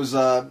those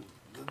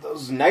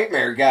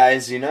nightmare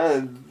guys, you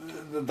know,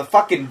 the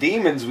fucking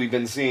demons we've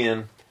been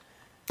seeing.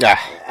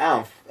 Ah, I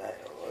don't.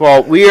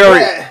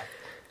 well,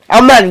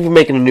 I'm not even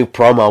making a new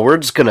promo. We're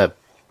just going to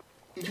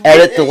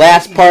edit the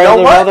last part of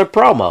another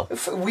promo.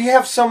 If we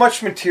have so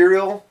much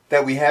material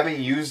that we haven't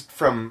used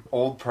from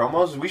old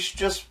promos, we should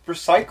just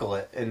recycle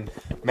it and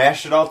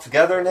mash it all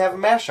together and have a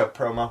mashup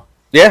promo.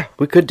 Yeah,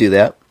 we could do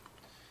that.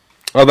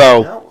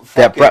 Although, No, fuck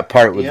that it. Bret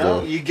part was you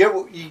know, you get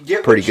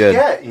pretty what good. You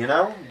get, you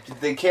know,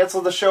 they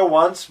canceled the show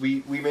once.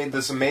 We made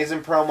this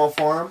amazing promo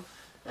for them,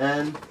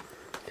 and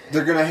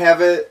they're gonna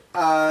have it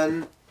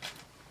on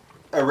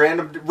a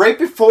random right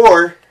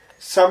before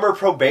summer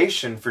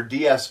probation for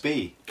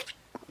DSB.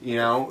 You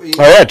know,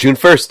 Oh yeah, June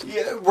 1st.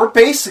 yeah, we're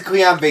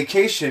basically on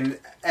vacation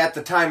at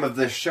the time of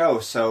this show,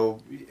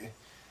 so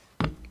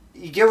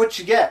you get what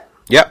you get.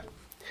 Yep.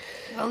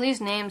 All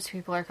these names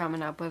people are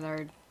coming up with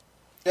are...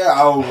 Yeah.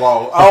 Oh,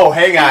 whoa. Oh,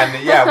 hang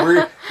on.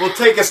 Yeah, we'll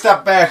take a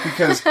step back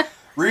because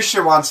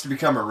Risha wants to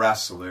become a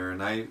wrestler,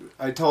 and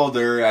I told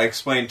her, I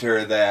explained to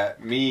her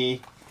that me,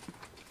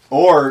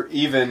 or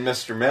even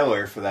Mr.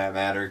 Miller, for that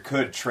matter,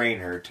 could train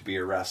her to be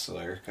a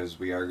wrestler because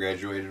we are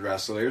graduated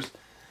wrestlers.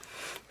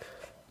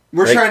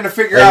 We're Right- trying to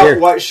figure right out here.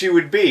 what she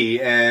would be,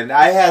 and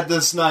I had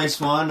this nice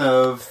one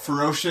of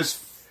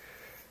Ferocious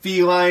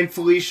Feline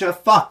Felicia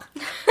Fuck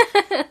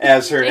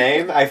as her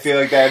name. I feel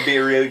like that would be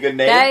a really good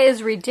name. That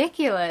is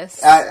ridiculous.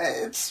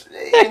 It's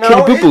you know,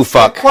 Kitty Boo Boo it's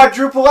Fuck.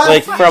 Quadruple F.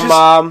 Like You from,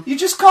 just, you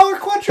just call her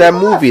Quadruple That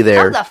movie F.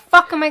 there. How the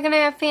fuck am I gonna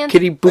have fans?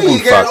 Kitty Boo Well, Boo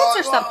you get- Fuck.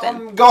 Or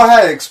something. Go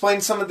ahead,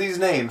 explain some of these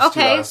names.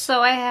 Okay, to us.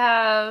 so I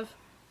have...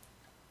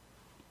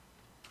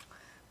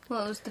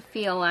 What was the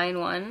feline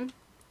one?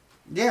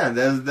 Yeah,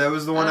 that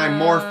was the one I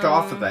morphed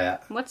off of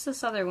that. What's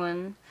this other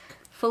one?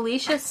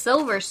 Felicia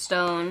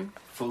Silverstone.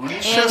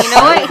 Felicia. And you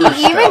know what?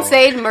 He even Silverstone.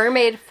 said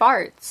mermaid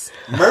farts.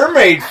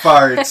 mermaid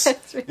farts.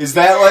 That's Is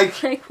that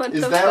like? Like, what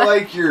Is the that fuck?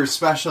 like your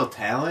special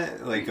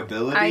talent, like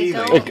ability? I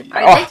don't. Like,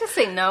 I'd like to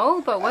say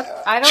no, but what?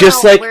 I don't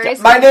Just know like- where he's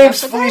my coming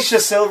name's up with that. Felicia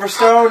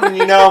Silverstone, and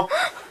you know,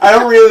 I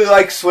don't really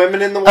like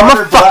swimming in the water. I'm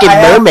a fucking but I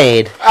have-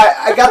 mermaid.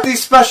 I got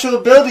these special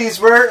abilities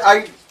where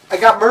I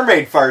got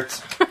mermaid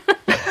farts.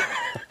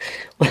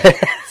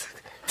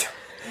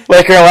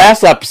 Like our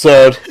last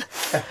episode,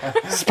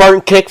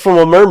 Spartan kick from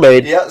a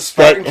mermaid. Yeah,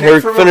 Spartan That kick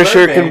her from a finisher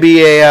mermaid. can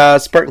be a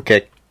Spartan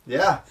kick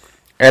Yeah.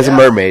 as Yeah. a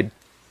mermaid.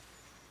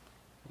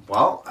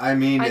 Well, I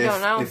mean, I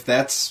don't know. if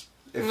that's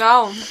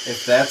No.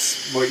 if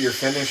that's what your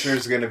finisher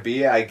is going to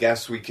be, I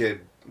guess we could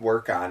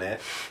work on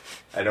it.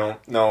 I don't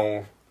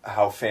know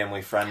how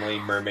family friendly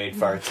Mermaid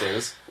Farts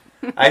is.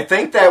 I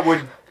think that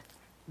would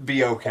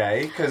be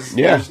okay because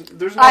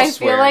there's no I feel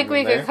swearing like in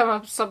we there. could come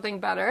up with something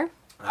better.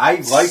 I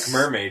like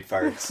Mermaid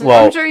Farts.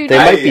 Well, I'm sure you they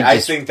do. might be I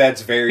just. think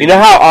that's very. You know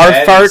how our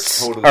that is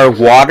farts totally are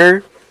legit.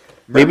 water?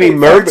 Maybe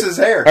Mermaid Farts is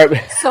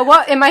hair. So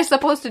what am I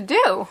supposed to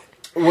do?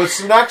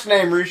 What's the next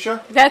name,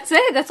 Risha? That's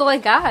it. That's all I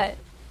got.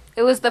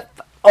 It was the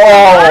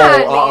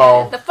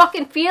Oh, the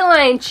fucking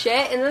feline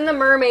shit, and then the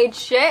mermaid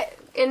shit,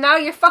 and now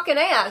your fucking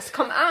ass.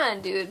 Come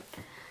on, dude.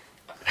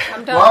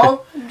 I'm done.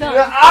 Well, I'm done.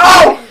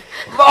 ow!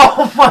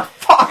 Oh my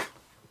fuck!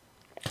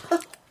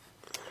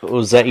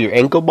 Was that your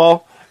ankle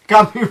ball?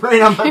 Got me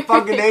right on my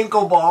fucking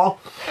ankle ball.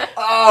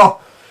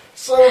 Oh,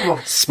 son of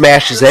a...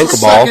 Smash his It's ankle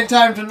the ball. second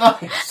time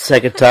tonight.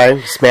 Second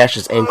time, smash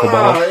his ankle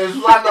ball. It was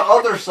on the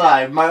other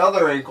side, my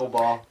other ankle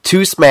ball.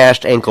 2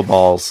 smashed ankle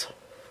balls.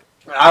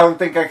 I don't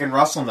think I can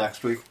wrestle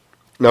next week.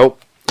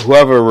 Nope.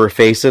 Whoever we're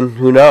facing,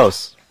 who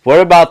knows? What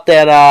about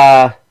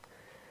that,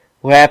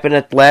 what happened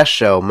at the last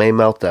show, May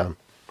Meltdown?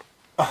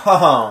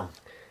 Oh.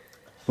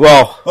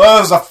 Well, Well,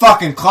 it was a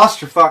fucking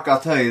clusterfuck, I'll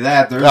tell you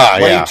that. There's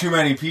way too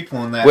many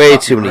people in that way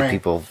fucking too many ring.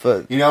 people.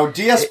 But You know,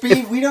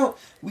 DSP,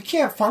 we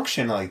can't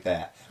function like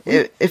that.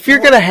 if you're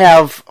going to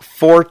have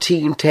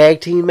 4-team tag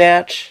team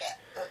match,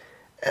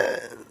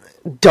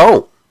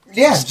 don't.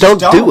 Yeah, Just don't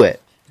do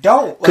it.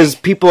 Don't. Because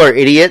people are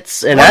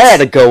idiots, and I What's- had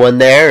to go in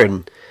there,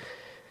 and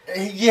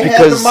You had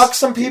to because muck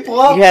some people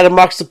up. you had to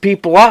muck some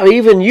people up.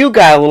 Even you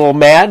got a little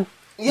mad.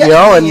 Yeah, you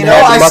know, and had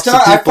to I muck some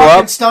I people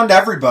fucking up. stunned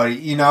everybody,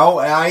 you know.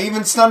 And I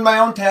even stunned my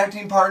own tag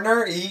team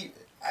partner. He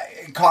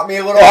caught me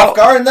a little Well- off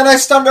guard, and then I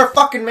stunned our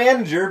fucking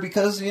manager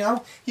because, you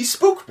know, he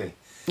spooked me.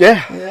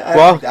 Yeah. Yeah,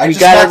 Well, I you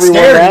just got everyone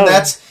scared, down. and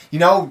that's, you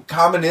know,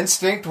 common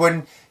instinct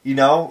when, you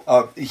know,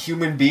 a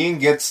human being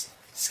gets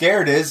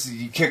scared is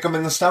you kick him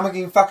in the stomach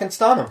and you fucking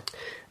stun him.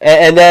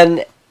 And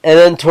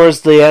then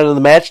towards the end of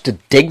the match, to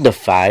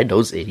dignify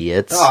those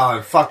idiots,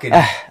 Oh, fucking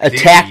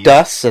attacked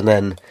us, and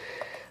then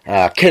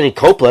Kenny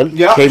Copeland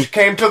Yep,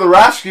 came to the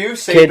rescue,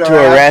 saved to our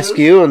our asses.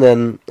 rescue, and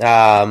then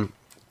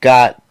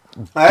got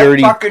That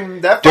dirty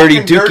dirty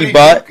dookie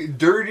butt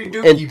dirty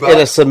dookie in butt.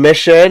 a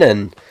submission,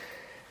 and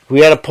we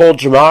had to pull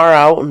Jamar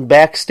out and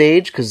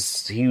backstage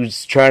because he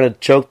was trying to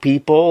choke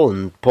people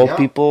and pull Yeah,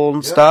 people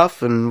and yeah.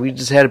 stuff, and we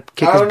just had to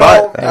kick I his don't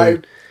butt.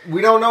 know.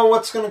 We don't know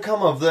what's going to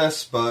come of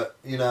this, but,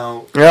 you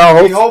know,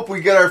 Yeah, we hope we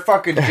get our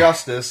fucking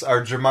justice,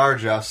 our Jamar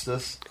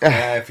justice,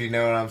 if you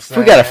know what I'm saying.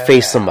 we got to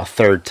face him a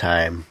third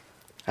time.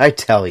 I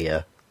tell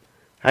you.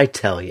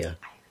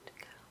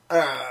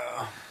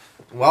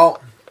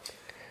 Well,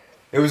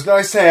 it was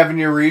nice having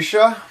you,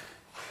 Risha.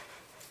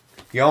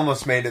 You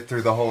almost made it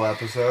through the whole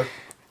episode.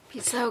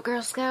 Peace out,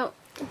 Girl Scout.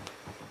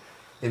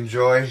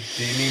 Enjoy.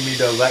 Do you need me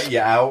to let you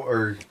out,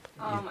 or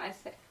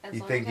As you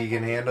long think as you I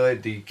can handle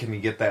it? Can you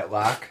get that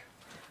lock?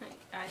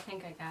 I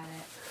think I got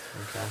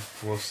it. Okay,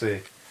 we'll see.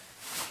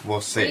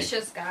 We'll see.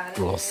 Risha's got it.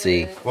 We'll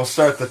see. We'll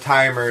start the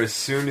timer as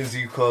soon as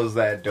you close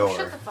that door.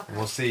 Shut the fuck up.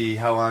 We'll see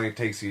how long it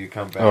takes you to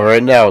come back. Oh,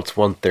 right now it's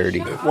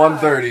 1:30.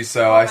 1:30,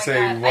 so Oh I my say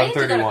God. I need to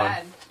go to 1:31.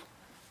 bed.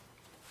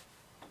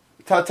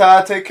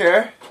 Ta-ta, take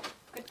care.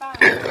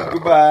 Goodbye.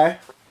 Goodbye.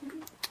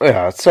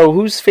 Yeah, so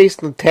who's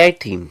facing the tag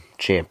team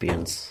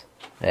champions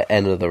at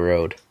end of the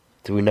road?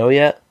 Do we know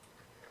yet?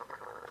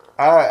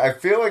 I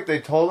feel like they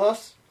told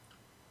us,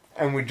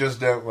 and we just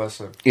didn't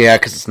listen. Yeah,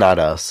 because it's not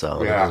us,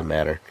 so it Yeah. doesn't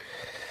matter.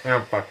 It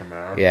don't fucking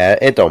matter. Yeah,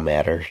 it don't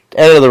matter.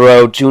 End of the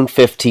road, June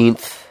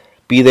 15th.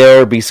 Be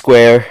there, be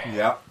square.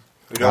 Yep.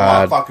 We don't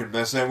want to fucking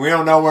miss it. We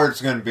don't know where it's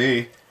going to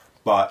be,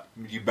 but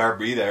you better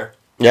be there.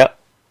 Yep.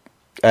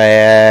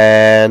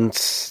 And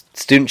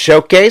student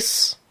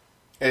showcase,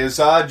 It's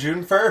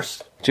June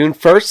 1st. June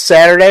 1st,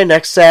 Saturday,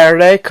 next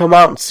Saturday. Come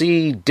out and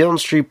see Dillon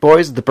Street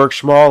Boys at the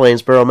Berkshire Mall,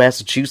 Lanesboro,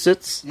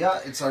 Massachusetts. Yeah,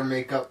 it's our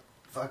makeup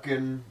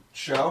fucking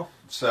show,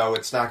 so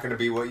it's not going to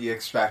be what you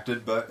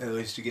expected, but at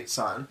least you get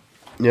something.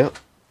 Yep.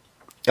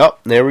 Oh,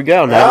 there we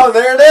go. Oh, Now,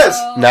 there it is.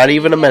 Not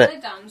even a minute.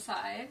 The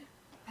downside.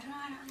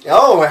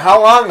 Oh,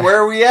 how long? Where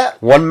are we at?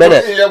 1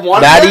 minute. Yeah,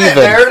 1 Not minute. even.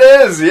 There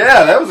it is.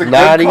 Yeah, that was a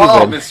Not good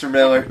call, even. Mr.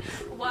 Miller.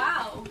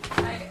 Wow.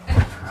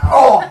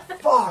 Oh,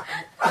 fuck.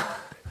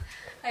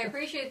 I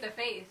appreciate the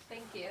face.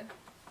 Thank you.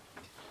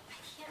 I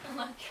can't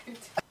unlock your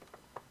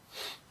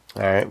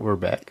All right, we're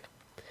back.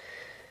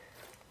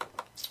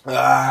 All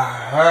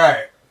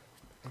right.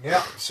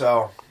 Yep.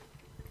 So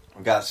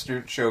we got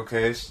student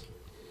showcase,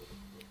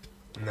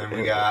 and then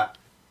we got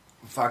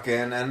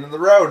fucking end of the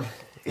road,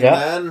 and Yeah.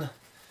 then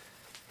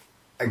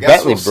I guess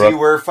Bentley we'll see Brook.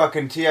 where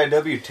fucking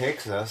TIW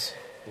takes us.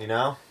 You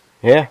know,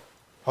 Yeah.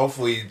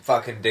 hopefully,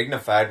 fucking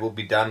Dignified will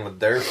be done with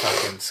their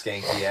fucking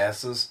skanky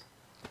asses.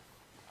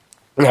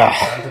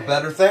 Ah, On to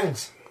better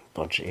things.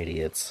 bunch of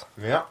idiots.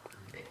 Yep.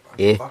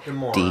 Fucking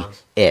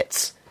morons.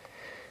 Idiots.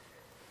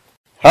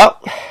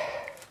 Well,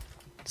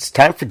 it's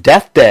time for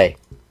Death Day.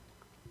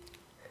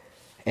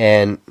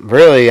 And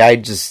really,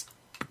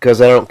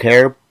 because I don't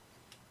care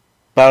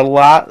about a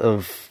lot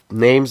of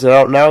names that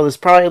I don't know, this is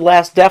probably the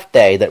last Death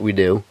Day that we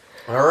do.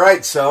 All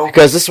right, so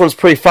Because this one's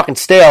pretty fucking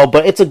stale,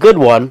 but it's a good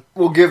one.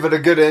 we'll give it a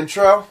good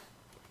intro.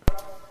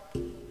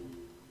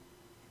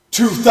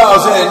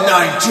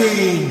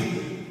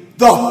 2019,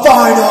 the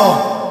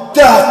final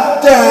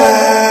Death Day!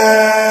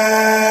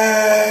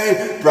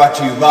 Brought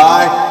to you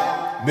by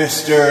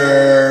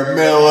Mr.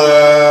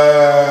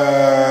 Miller.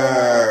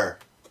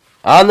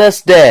 On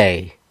this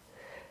day,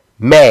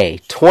 May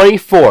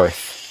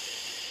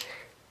 24th,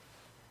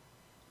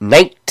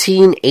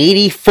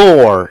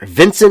 1984,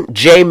 Vincent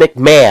J.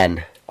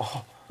 McMahon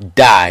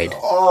died.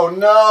 Oh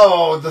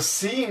no, the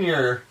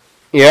senior.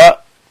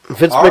 Yep,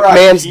 Vince R.I.P.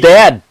 McMahon's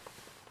dad.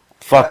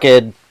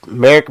 Fucking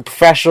American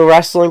professional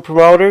wrestling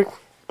promoter.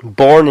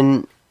 Born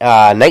in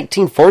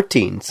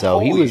 1914, so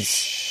Holy he was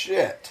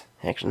shit.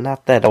 actually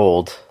not that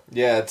old.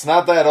 Yeah, it's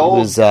not that old,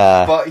 was,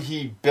 but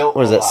he built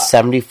What is a it, lot.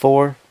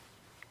 74?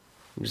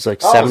 He was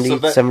like Oh, 70, so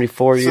that-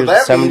 74 So years,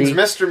 that 70, means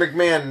Mr.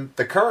 McMahon,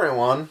 the current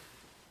one,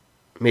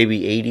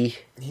 maybe 80.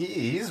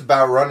 he's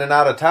about running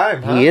out of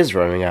time, huh? He is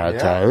running out of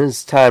Yeah. time.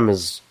 His time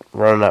is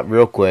running up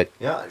real quick.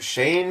 Yeah,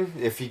 Shane,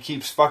 if he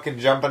keeps fucking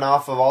jumping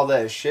off of all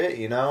that shit,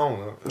 you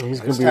know, He's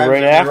his gonna be time's right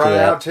gonna after running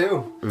that. out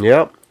too.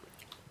 Yep.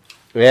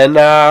 And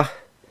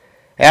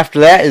after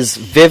that is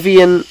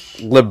Vivian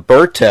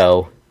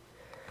Liberto,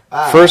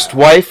 first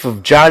wife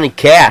of Johnny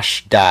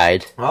Cash,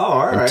 died Oh,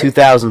 all in right.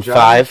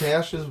 2005. Johnny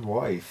Cash's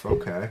wife.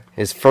 Okay.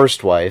 His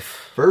first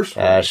wife. First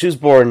wife. She was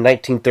born in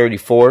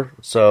 1934,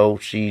 so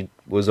she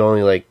was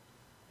only like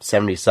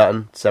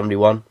 70-something,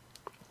 71.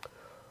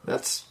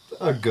 That's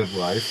a good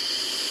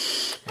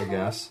wife, I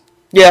guess.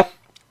 Yeah.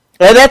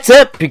 And that's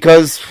it,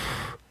 because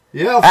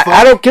Yeah,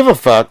 I don't give a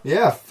fuck.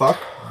 Yeah, fuck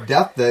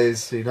death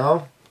days, you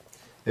know?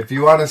 If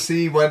you want to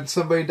see when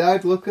somebody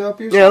died, look it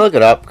up yourself. Yeah, look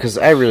it up, because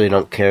I really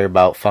don't care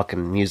about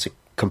fucking music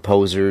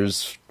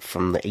composers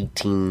from the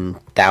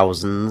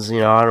 18,000s, you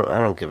know, I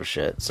don't give a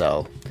shit,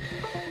 so.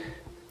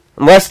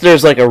 Unless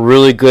there's like a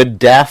really good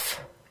death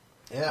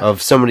Yeah.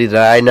 of somebody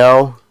that I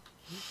know,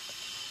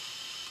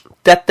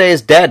 Death Day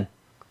is dead.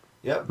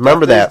 Yep.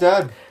 Remember Death that.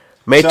 Day's dead.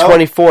 May So,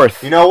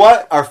 24th, You know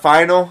what? Our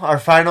final death.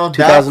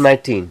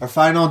 2019. Our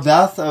final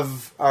death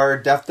of our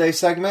Death Day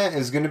segment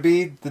is going to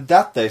be the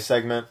Death Day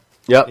segment.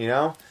 Yep. You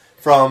know,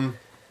 from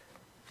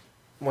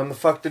when the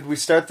fuck did we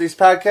start these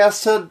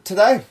podcasts to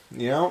today?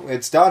 You know,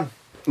 it's done.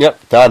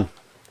 Yep, done.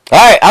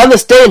 Alright, on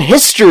this day in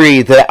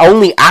history that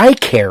only I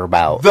care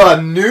about.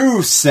 The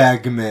new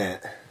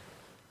segment.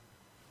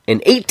 In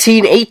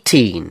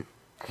 1818,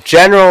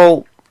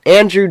 General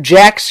Andrew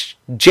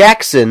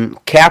Jackson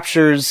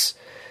captures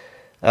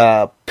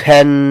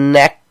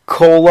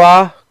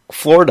Pensacola,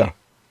 Florida.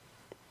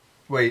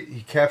 Wait,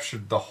 he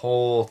captured the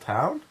whole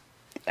town?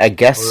 I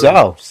guess Or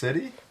so.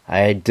 City?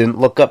 I didn't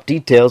look up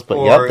details, but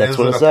Or yep, that's is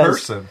what it it a says.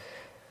 person?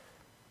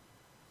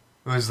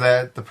 Was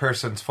that the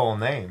person's full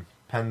name?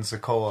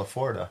 Pensacola,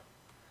 Florida.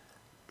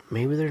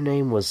 Maybe their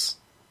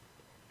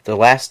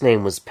last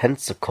name was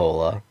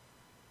Pensacola,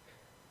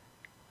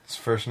 His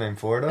first name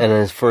Florida? and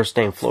his first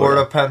name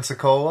Florida, Florida.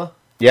 Pensacola?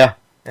 Yeah,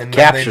 And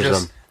captures then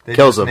him, they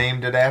kills just him.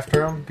 named it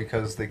after him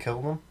because they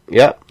killed him?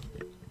 Yep.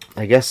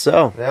 I guess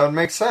so. That would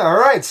make sense.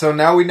 Alright, so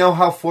now we know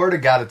how Florida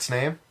got its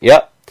name.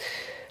 Yep.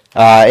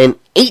 In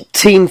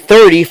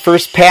 1830,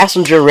 first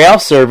passenger rail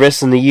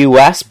service in the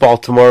U.S.,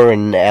 Baltimore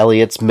and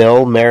Elliott's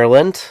Mill,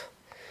 Maryland,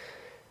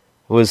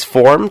 was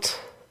formed.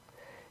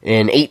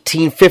 In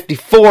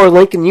 1854,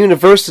 Lincoln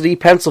University,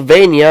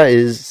 Pennsylvania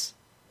is...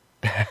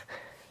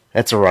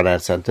 That's a run-on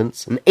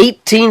sentence. In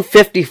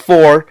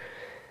 1854,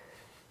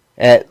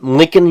 at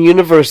Lincoln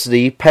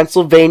University,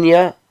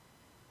 Pennsylvania...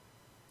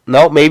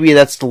 No, maybe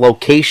that's the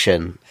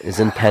location, is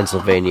in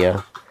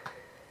Pennsylvania.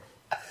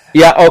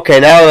 Yeah, okay,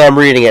 now that I'm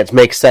reading it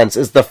makes sense.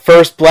 Is the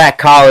first black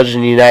college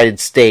in the United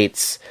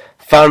States,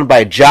 founded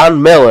by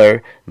John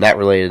Miller, not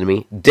related to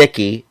me,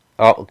 Dickey.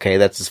 Oh, okay,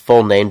 that's his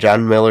full name,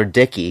 John Miller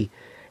Dickey,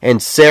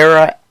 and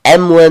Sarah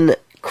Emlyn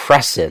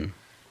Cresson.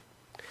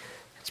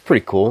 It's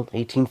pretty cool.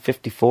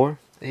 1854.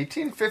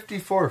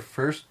 1854,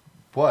 first,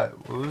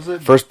 what was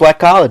it? First black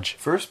college.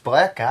 First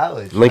black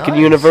college. Lincoln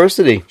Nice.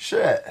 University.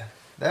 Shit.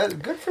 That's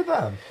good for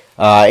them.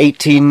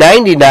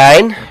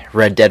 1899,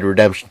 Red Dead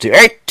Redemption 2.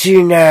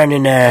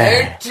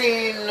 1899.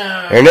 18.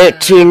 In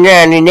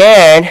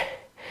 1899,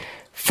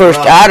 first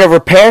auto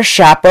repair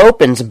shop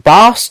opens in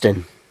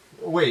Boston.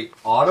 Wait,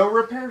 auto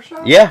repair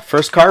shop? Yeah,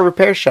 first car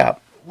repair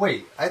shop.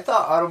 Wait, I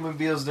thought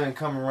automobiles didn't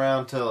come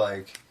around till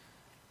like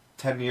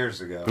 10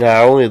 years ago.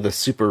 No, only the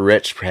super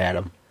rich had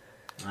them.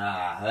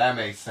 Ah, that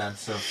makes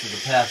sense. So for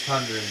the past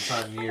 100 and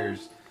something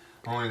years,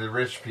 only the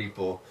rich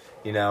people,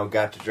 you know,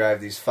 got to drive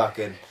these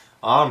fucking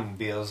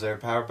automobiles that are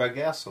powered by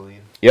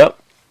gasoline. Yep.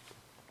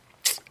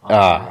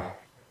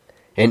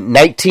 In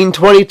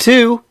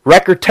 1922,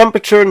 record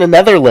temperature in the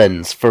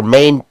Netherlands for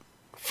May,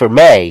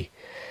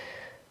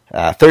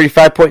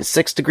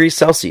 35.6 degrees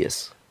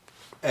Celsius.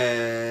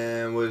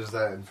 And what is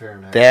that in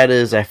Fahrenheit? That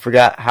is, I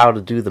forgot how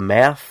to do the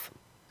math,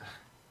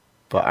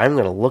 but I'm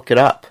going to look it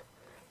up.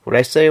 What did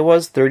I say it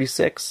was?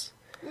 36?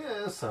 Yeah,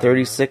 that sounds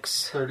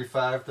 36? right.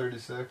 35,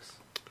 36.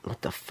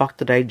 What the fuck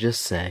did I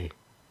just say?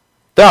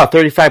 Oh,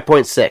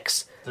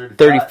 35.6.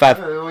 35.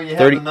 Well, you have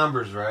 30 the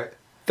numbers right.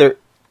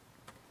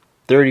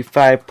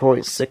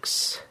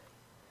 35.6.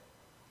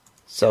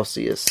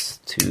 Celsius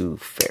to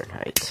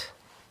Fahrenheit.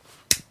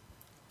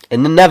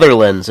 In the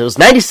Netherlands, it was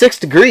 96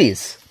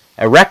 degrees.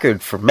 A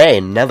record for May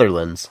in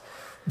Netherlands.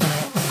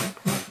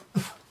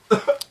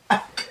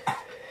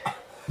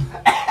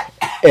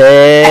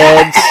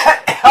 And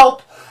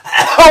Help!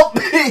 Help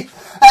me!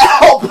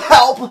 Help!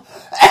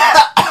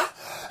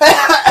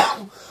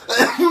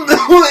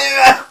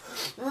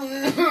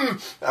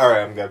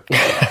 Alright, I'm good.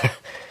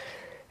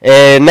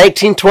 in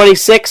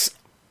 1926,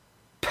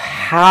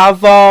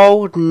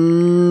 Paavo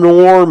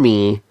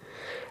Nurmi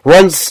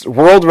runs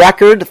world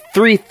record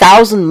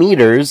 3,000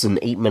 meters in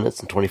 8 minutes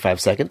and 25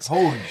 seconds.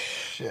 Holy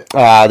shit.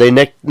 They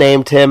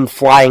nicknamed him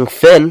Flying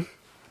Finn.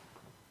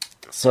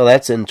 So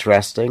that's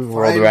interesting.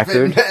 World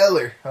record. Finn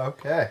Balor.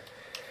 Okay.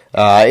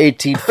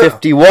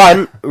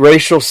 1851,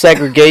 racial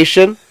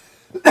segregation.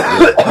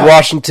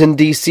 Washington,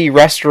 D.C.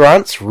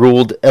 restaurants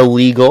ruled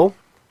illegal.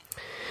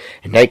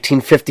 In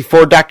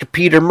 1954, Dr.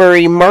 Peter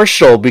Murray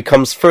Marshall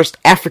becomes first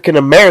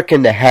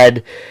African-American to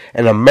head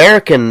an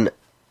American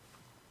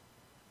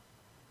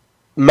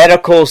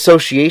Medical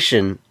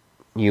Association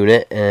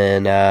unit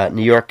in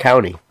New York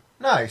County.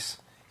 Nice.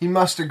 He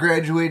must have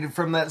graduated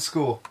from that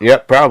school.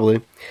 Yep, probably.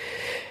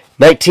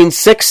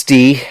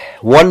 1960,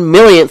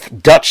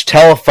 1,000,000th Dutch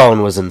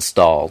telephone was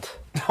installed.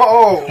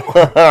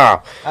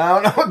 Oh! I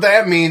don't know what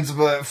that means,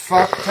 but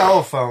fuck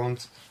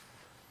telephones.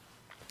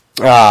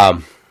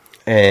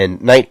 In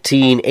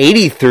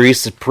 1983,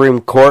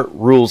 Supreme Court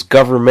rules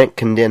government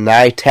can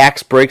deny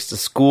tax breaks to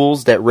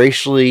schools that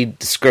racially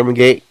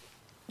discriminate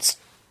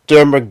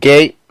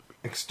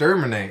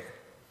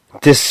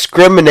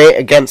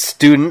against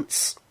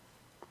students.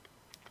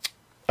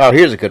 Oh,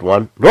 here's a good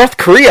one. North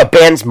Korea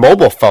bans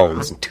mobile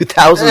phones in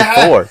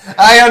 2004.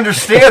 I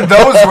understand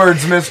those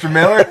words, Mr.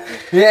 Miller.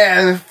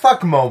 Yeah,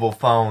 fuck mobile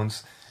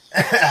phones.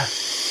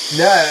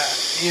 Yeah,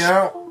 you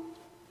know.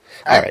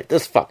 Alright,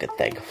 this fucking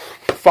thing.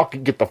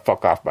 Fucking get the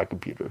fuck off my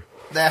computer.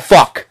 That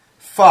Fuck,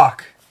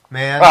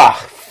 man.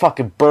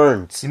 fucking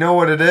burns. You know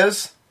what it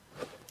is?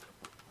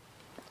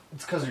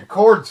 It's because your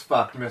cord's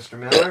fucked, Mr.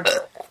 Miller.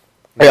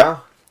 Yeah.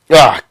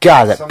 Oh,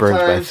 God, that burns my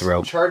Sometimes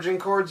throat. charging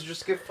cords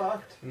just get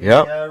fucked. You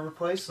Yep. gotta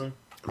replace them.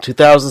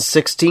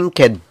 2016,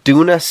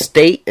 Kaduna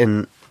State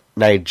in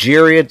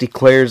Nigeria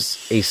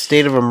declares a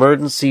state of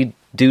emergency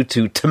due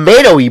to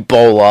tomato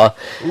Ebola.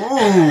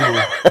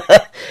 Ooh.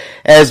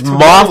 As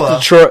Ebola.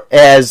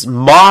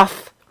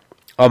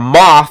 a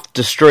moth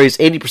destroys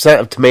 80%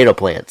 of tomato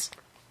plants.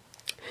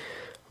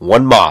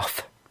 One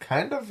moth.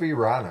 Kind of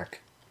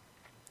ironic.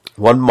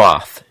 One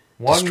moth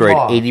One destroyed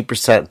moth.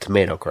 80% of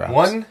tomato crops.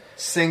 One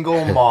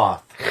single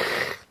moth.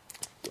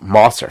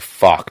 Moths are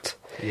fucked.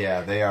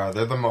 Yeah, they are.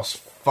 They're the most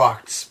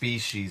fucked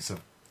species of...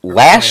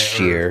 Last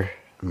planet year,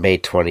 May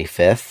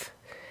 25th,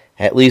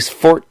 at least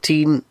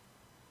 14...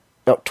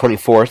 No,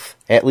 24th.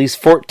 At least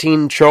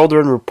 14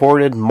 children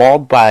reported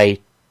mauled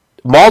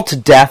to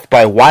death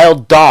by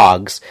wild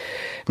dogs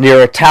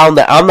near a town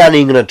that I'm not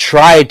even going to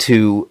try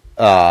to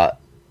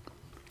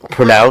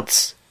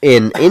pronounce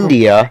in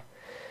India.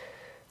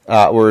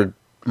 Were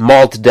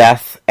mauled to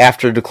death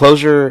after the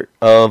closure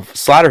of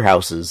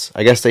slaughterhouses.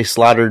 I guess they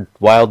slaughtered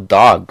wild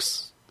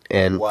dogs,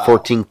 and Wow.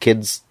 14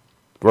 kids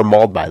were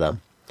mauled by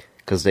them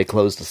because they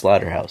closed the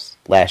slaughterhouse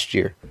last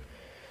year.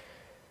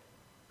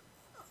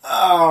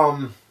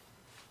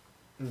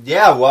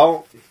 Yeah,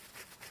 well,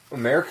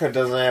 America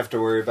doesn't have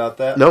to worry about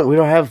that. No, we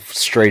don't have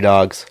stray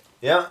dogs.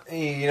 Yeah,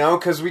 you know,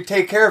 because we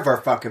take care of our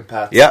fucking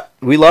pets. Yeah,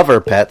 we love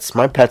our pets.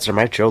 My pets are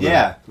my children.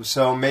 Yeah,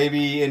 so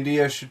maybe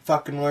India should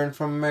fucking learn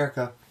from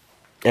America.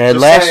 And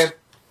Just saying.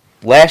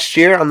 last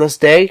year on this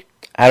day,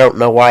 I don't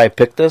know why I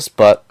picked this,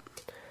 but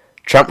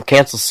Trump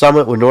canceled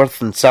summit with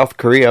North and South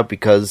Korea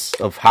because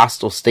of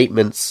hostile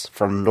statements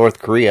from North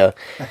Korea,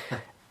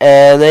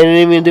 and they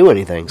didn't even do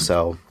anything.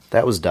 So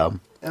that was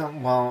dumb.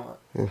 Well,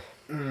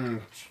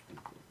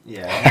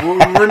 yeah, we're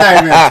not even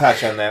going to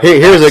touch on that.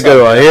 Here's a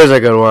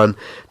good one.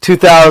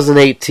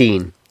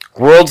 2018.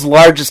 World's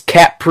largest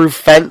cat-proof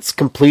fence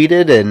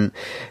completed in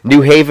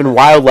New Haven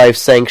Wildlife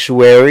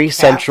Sanctuary,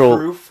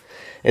 Central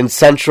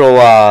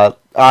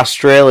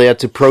Australia,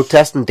 to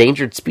protest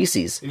endangered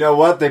species. You know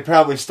what? They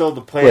probably stole the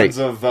plans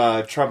of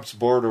Trump's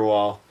border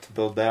wall to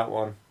build that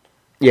one.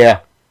 Yeah,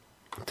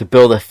 to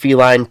build a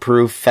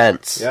feline-proof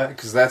fence. Yeah,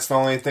 because that's the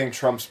only thing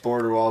Trump's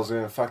border wall is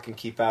going to fucking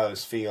keep out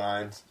is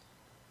felines.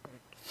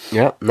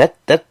 Yeah,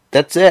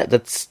 that's it.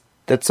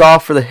 That's all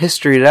for the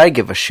history that I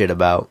give a shit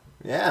about.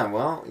 Yeah,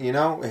 well, you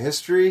know,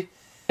 history,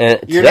 And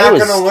you're today not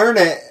was going to learn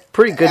it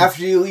pretty good.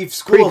 after you leave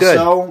Pretty school. good.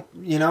 So,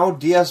 you know,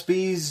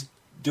 DSB's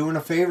doing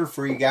a favor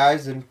for you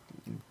guys and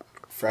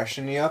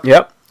freshen you up.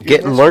 Yep, Your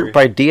getting history. learned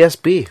by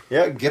DSB.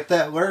 Yeah, get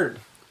that learned.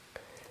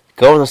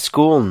 Go into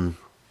school and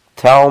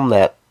tell them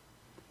that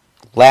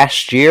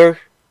last year,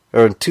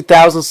 or in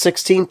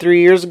 2016, 3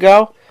 years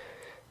ago,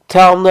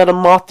 tell them that a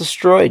moth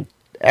destroyed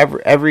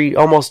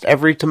almost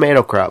every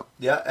tomato crop.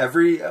 Yeah,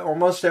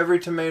 almost every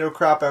tomato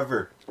crop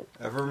ever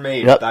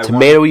made. Yep, by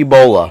tomato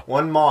Ebola.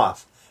 one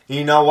moth.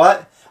 You know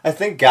what? I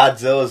think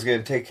Godzilla's going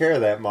to take care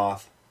of that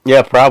moth.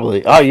 Yeah,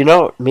 probably.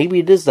 Oh, maybe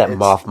it is that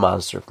moth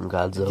monster from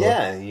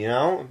Godzilla.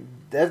 Yeah,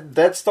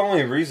 that's the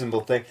only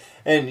reasonable thing.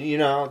 And,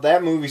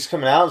 that movie's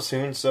coming out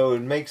soon, so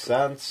it makes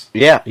sense.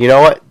 Yeah, you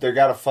know what? They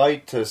gotta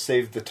fight to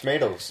save the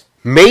tomatoes.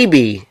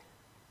 Maybe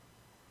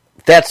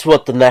that's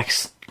what the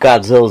next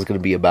Godzilla is going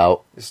to be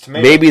about.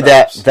 Maybe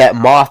crops. that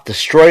moth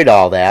destroyed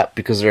all that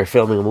because they're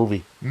filming a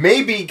movie.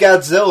 Maybe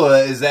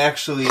Godzilla is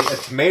actually a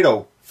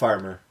tomato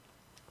farmer.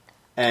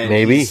 And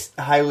Maybe. He's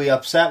highly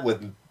upset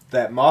with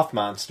that moth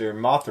monster,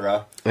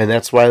 Mothra. And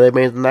that's why they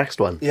made the next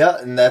one. Yeah,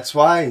 and that's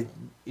why,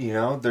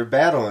 they're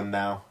battling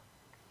now.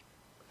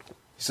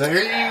 So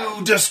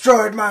you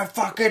destroyed my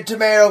fucking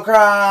tomato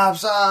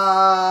crops!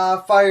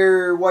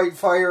 Fire, white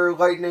fire,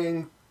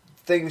 lightning,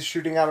 things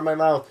shooting out of my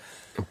mouth.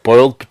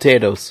 Boiled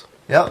potatoes.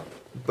 Yep.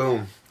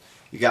 Boom.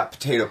 You got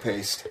potato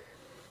paste.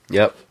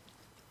 Yep.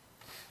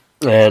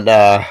 And,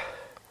 I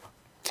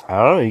don't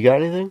know, you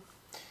got anything?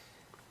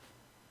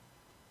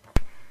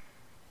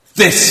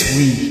 This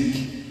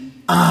week,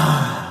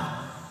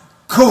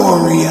 Choreos.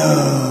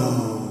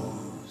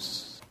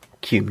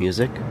 Cue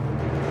music.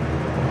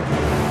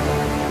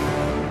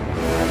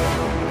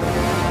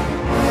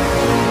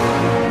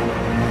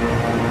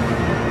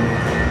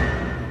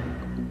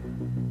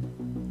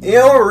 You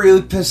know what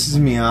really pisses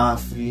me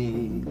off?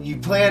 You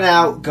plan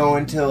out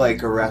going to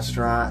like a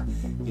restaurant,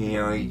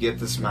 you get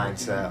this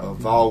mindset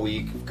of all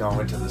week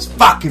going to this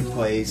fucking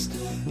place,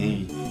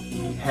 and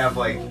you have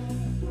like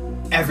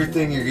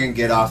everything you're gonna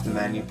get off the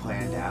menu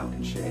planned out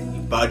and shit.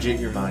 You budget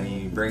your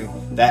money, you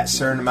bring that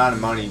certain amount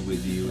of money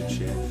with you and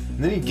shit.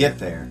 And then you get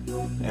there,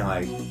 and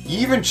like, you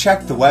even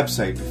check the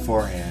website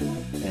beforehand,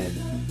 and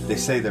they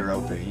say they're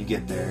open. You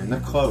get there, and they're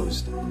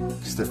closed,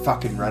 because they're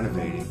fucking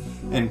renovating.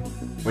 And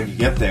when you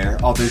get there,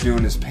 all they're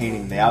doing is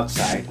painting the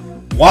outside.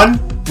 One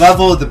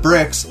level of the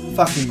bricks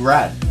fucking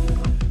red.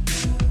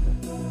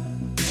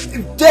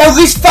 At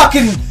least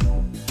fucking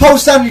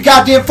post on your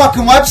goddamn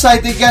fucking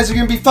website that you guys are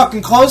gonna be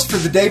fucking closed for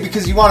the day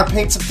because you want to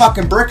paint some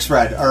fucking bricks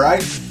red,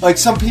 alright? Like,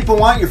 some people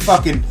want your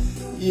fucking...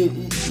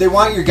 they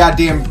want your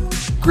goddamn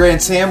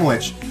grand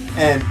sandwich.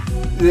 And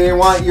they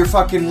want your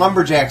fucking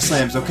lumberjack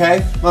slams, okay?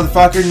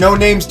 Motherfucker, no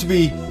names to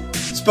be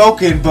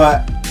spoken,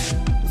 but...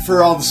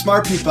 for all the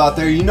smart people out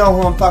there, you know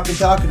who I'm fucking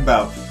talking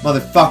about.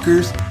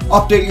 Motherfuckers,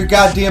 update your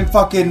goddamn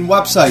fucking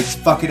websites,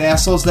 fucking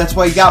assholes. That's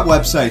why you got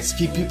websites.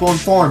 Keep people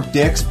informed,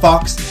 dicks,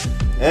 fucks.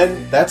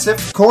 And that's it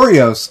for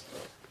Choreos.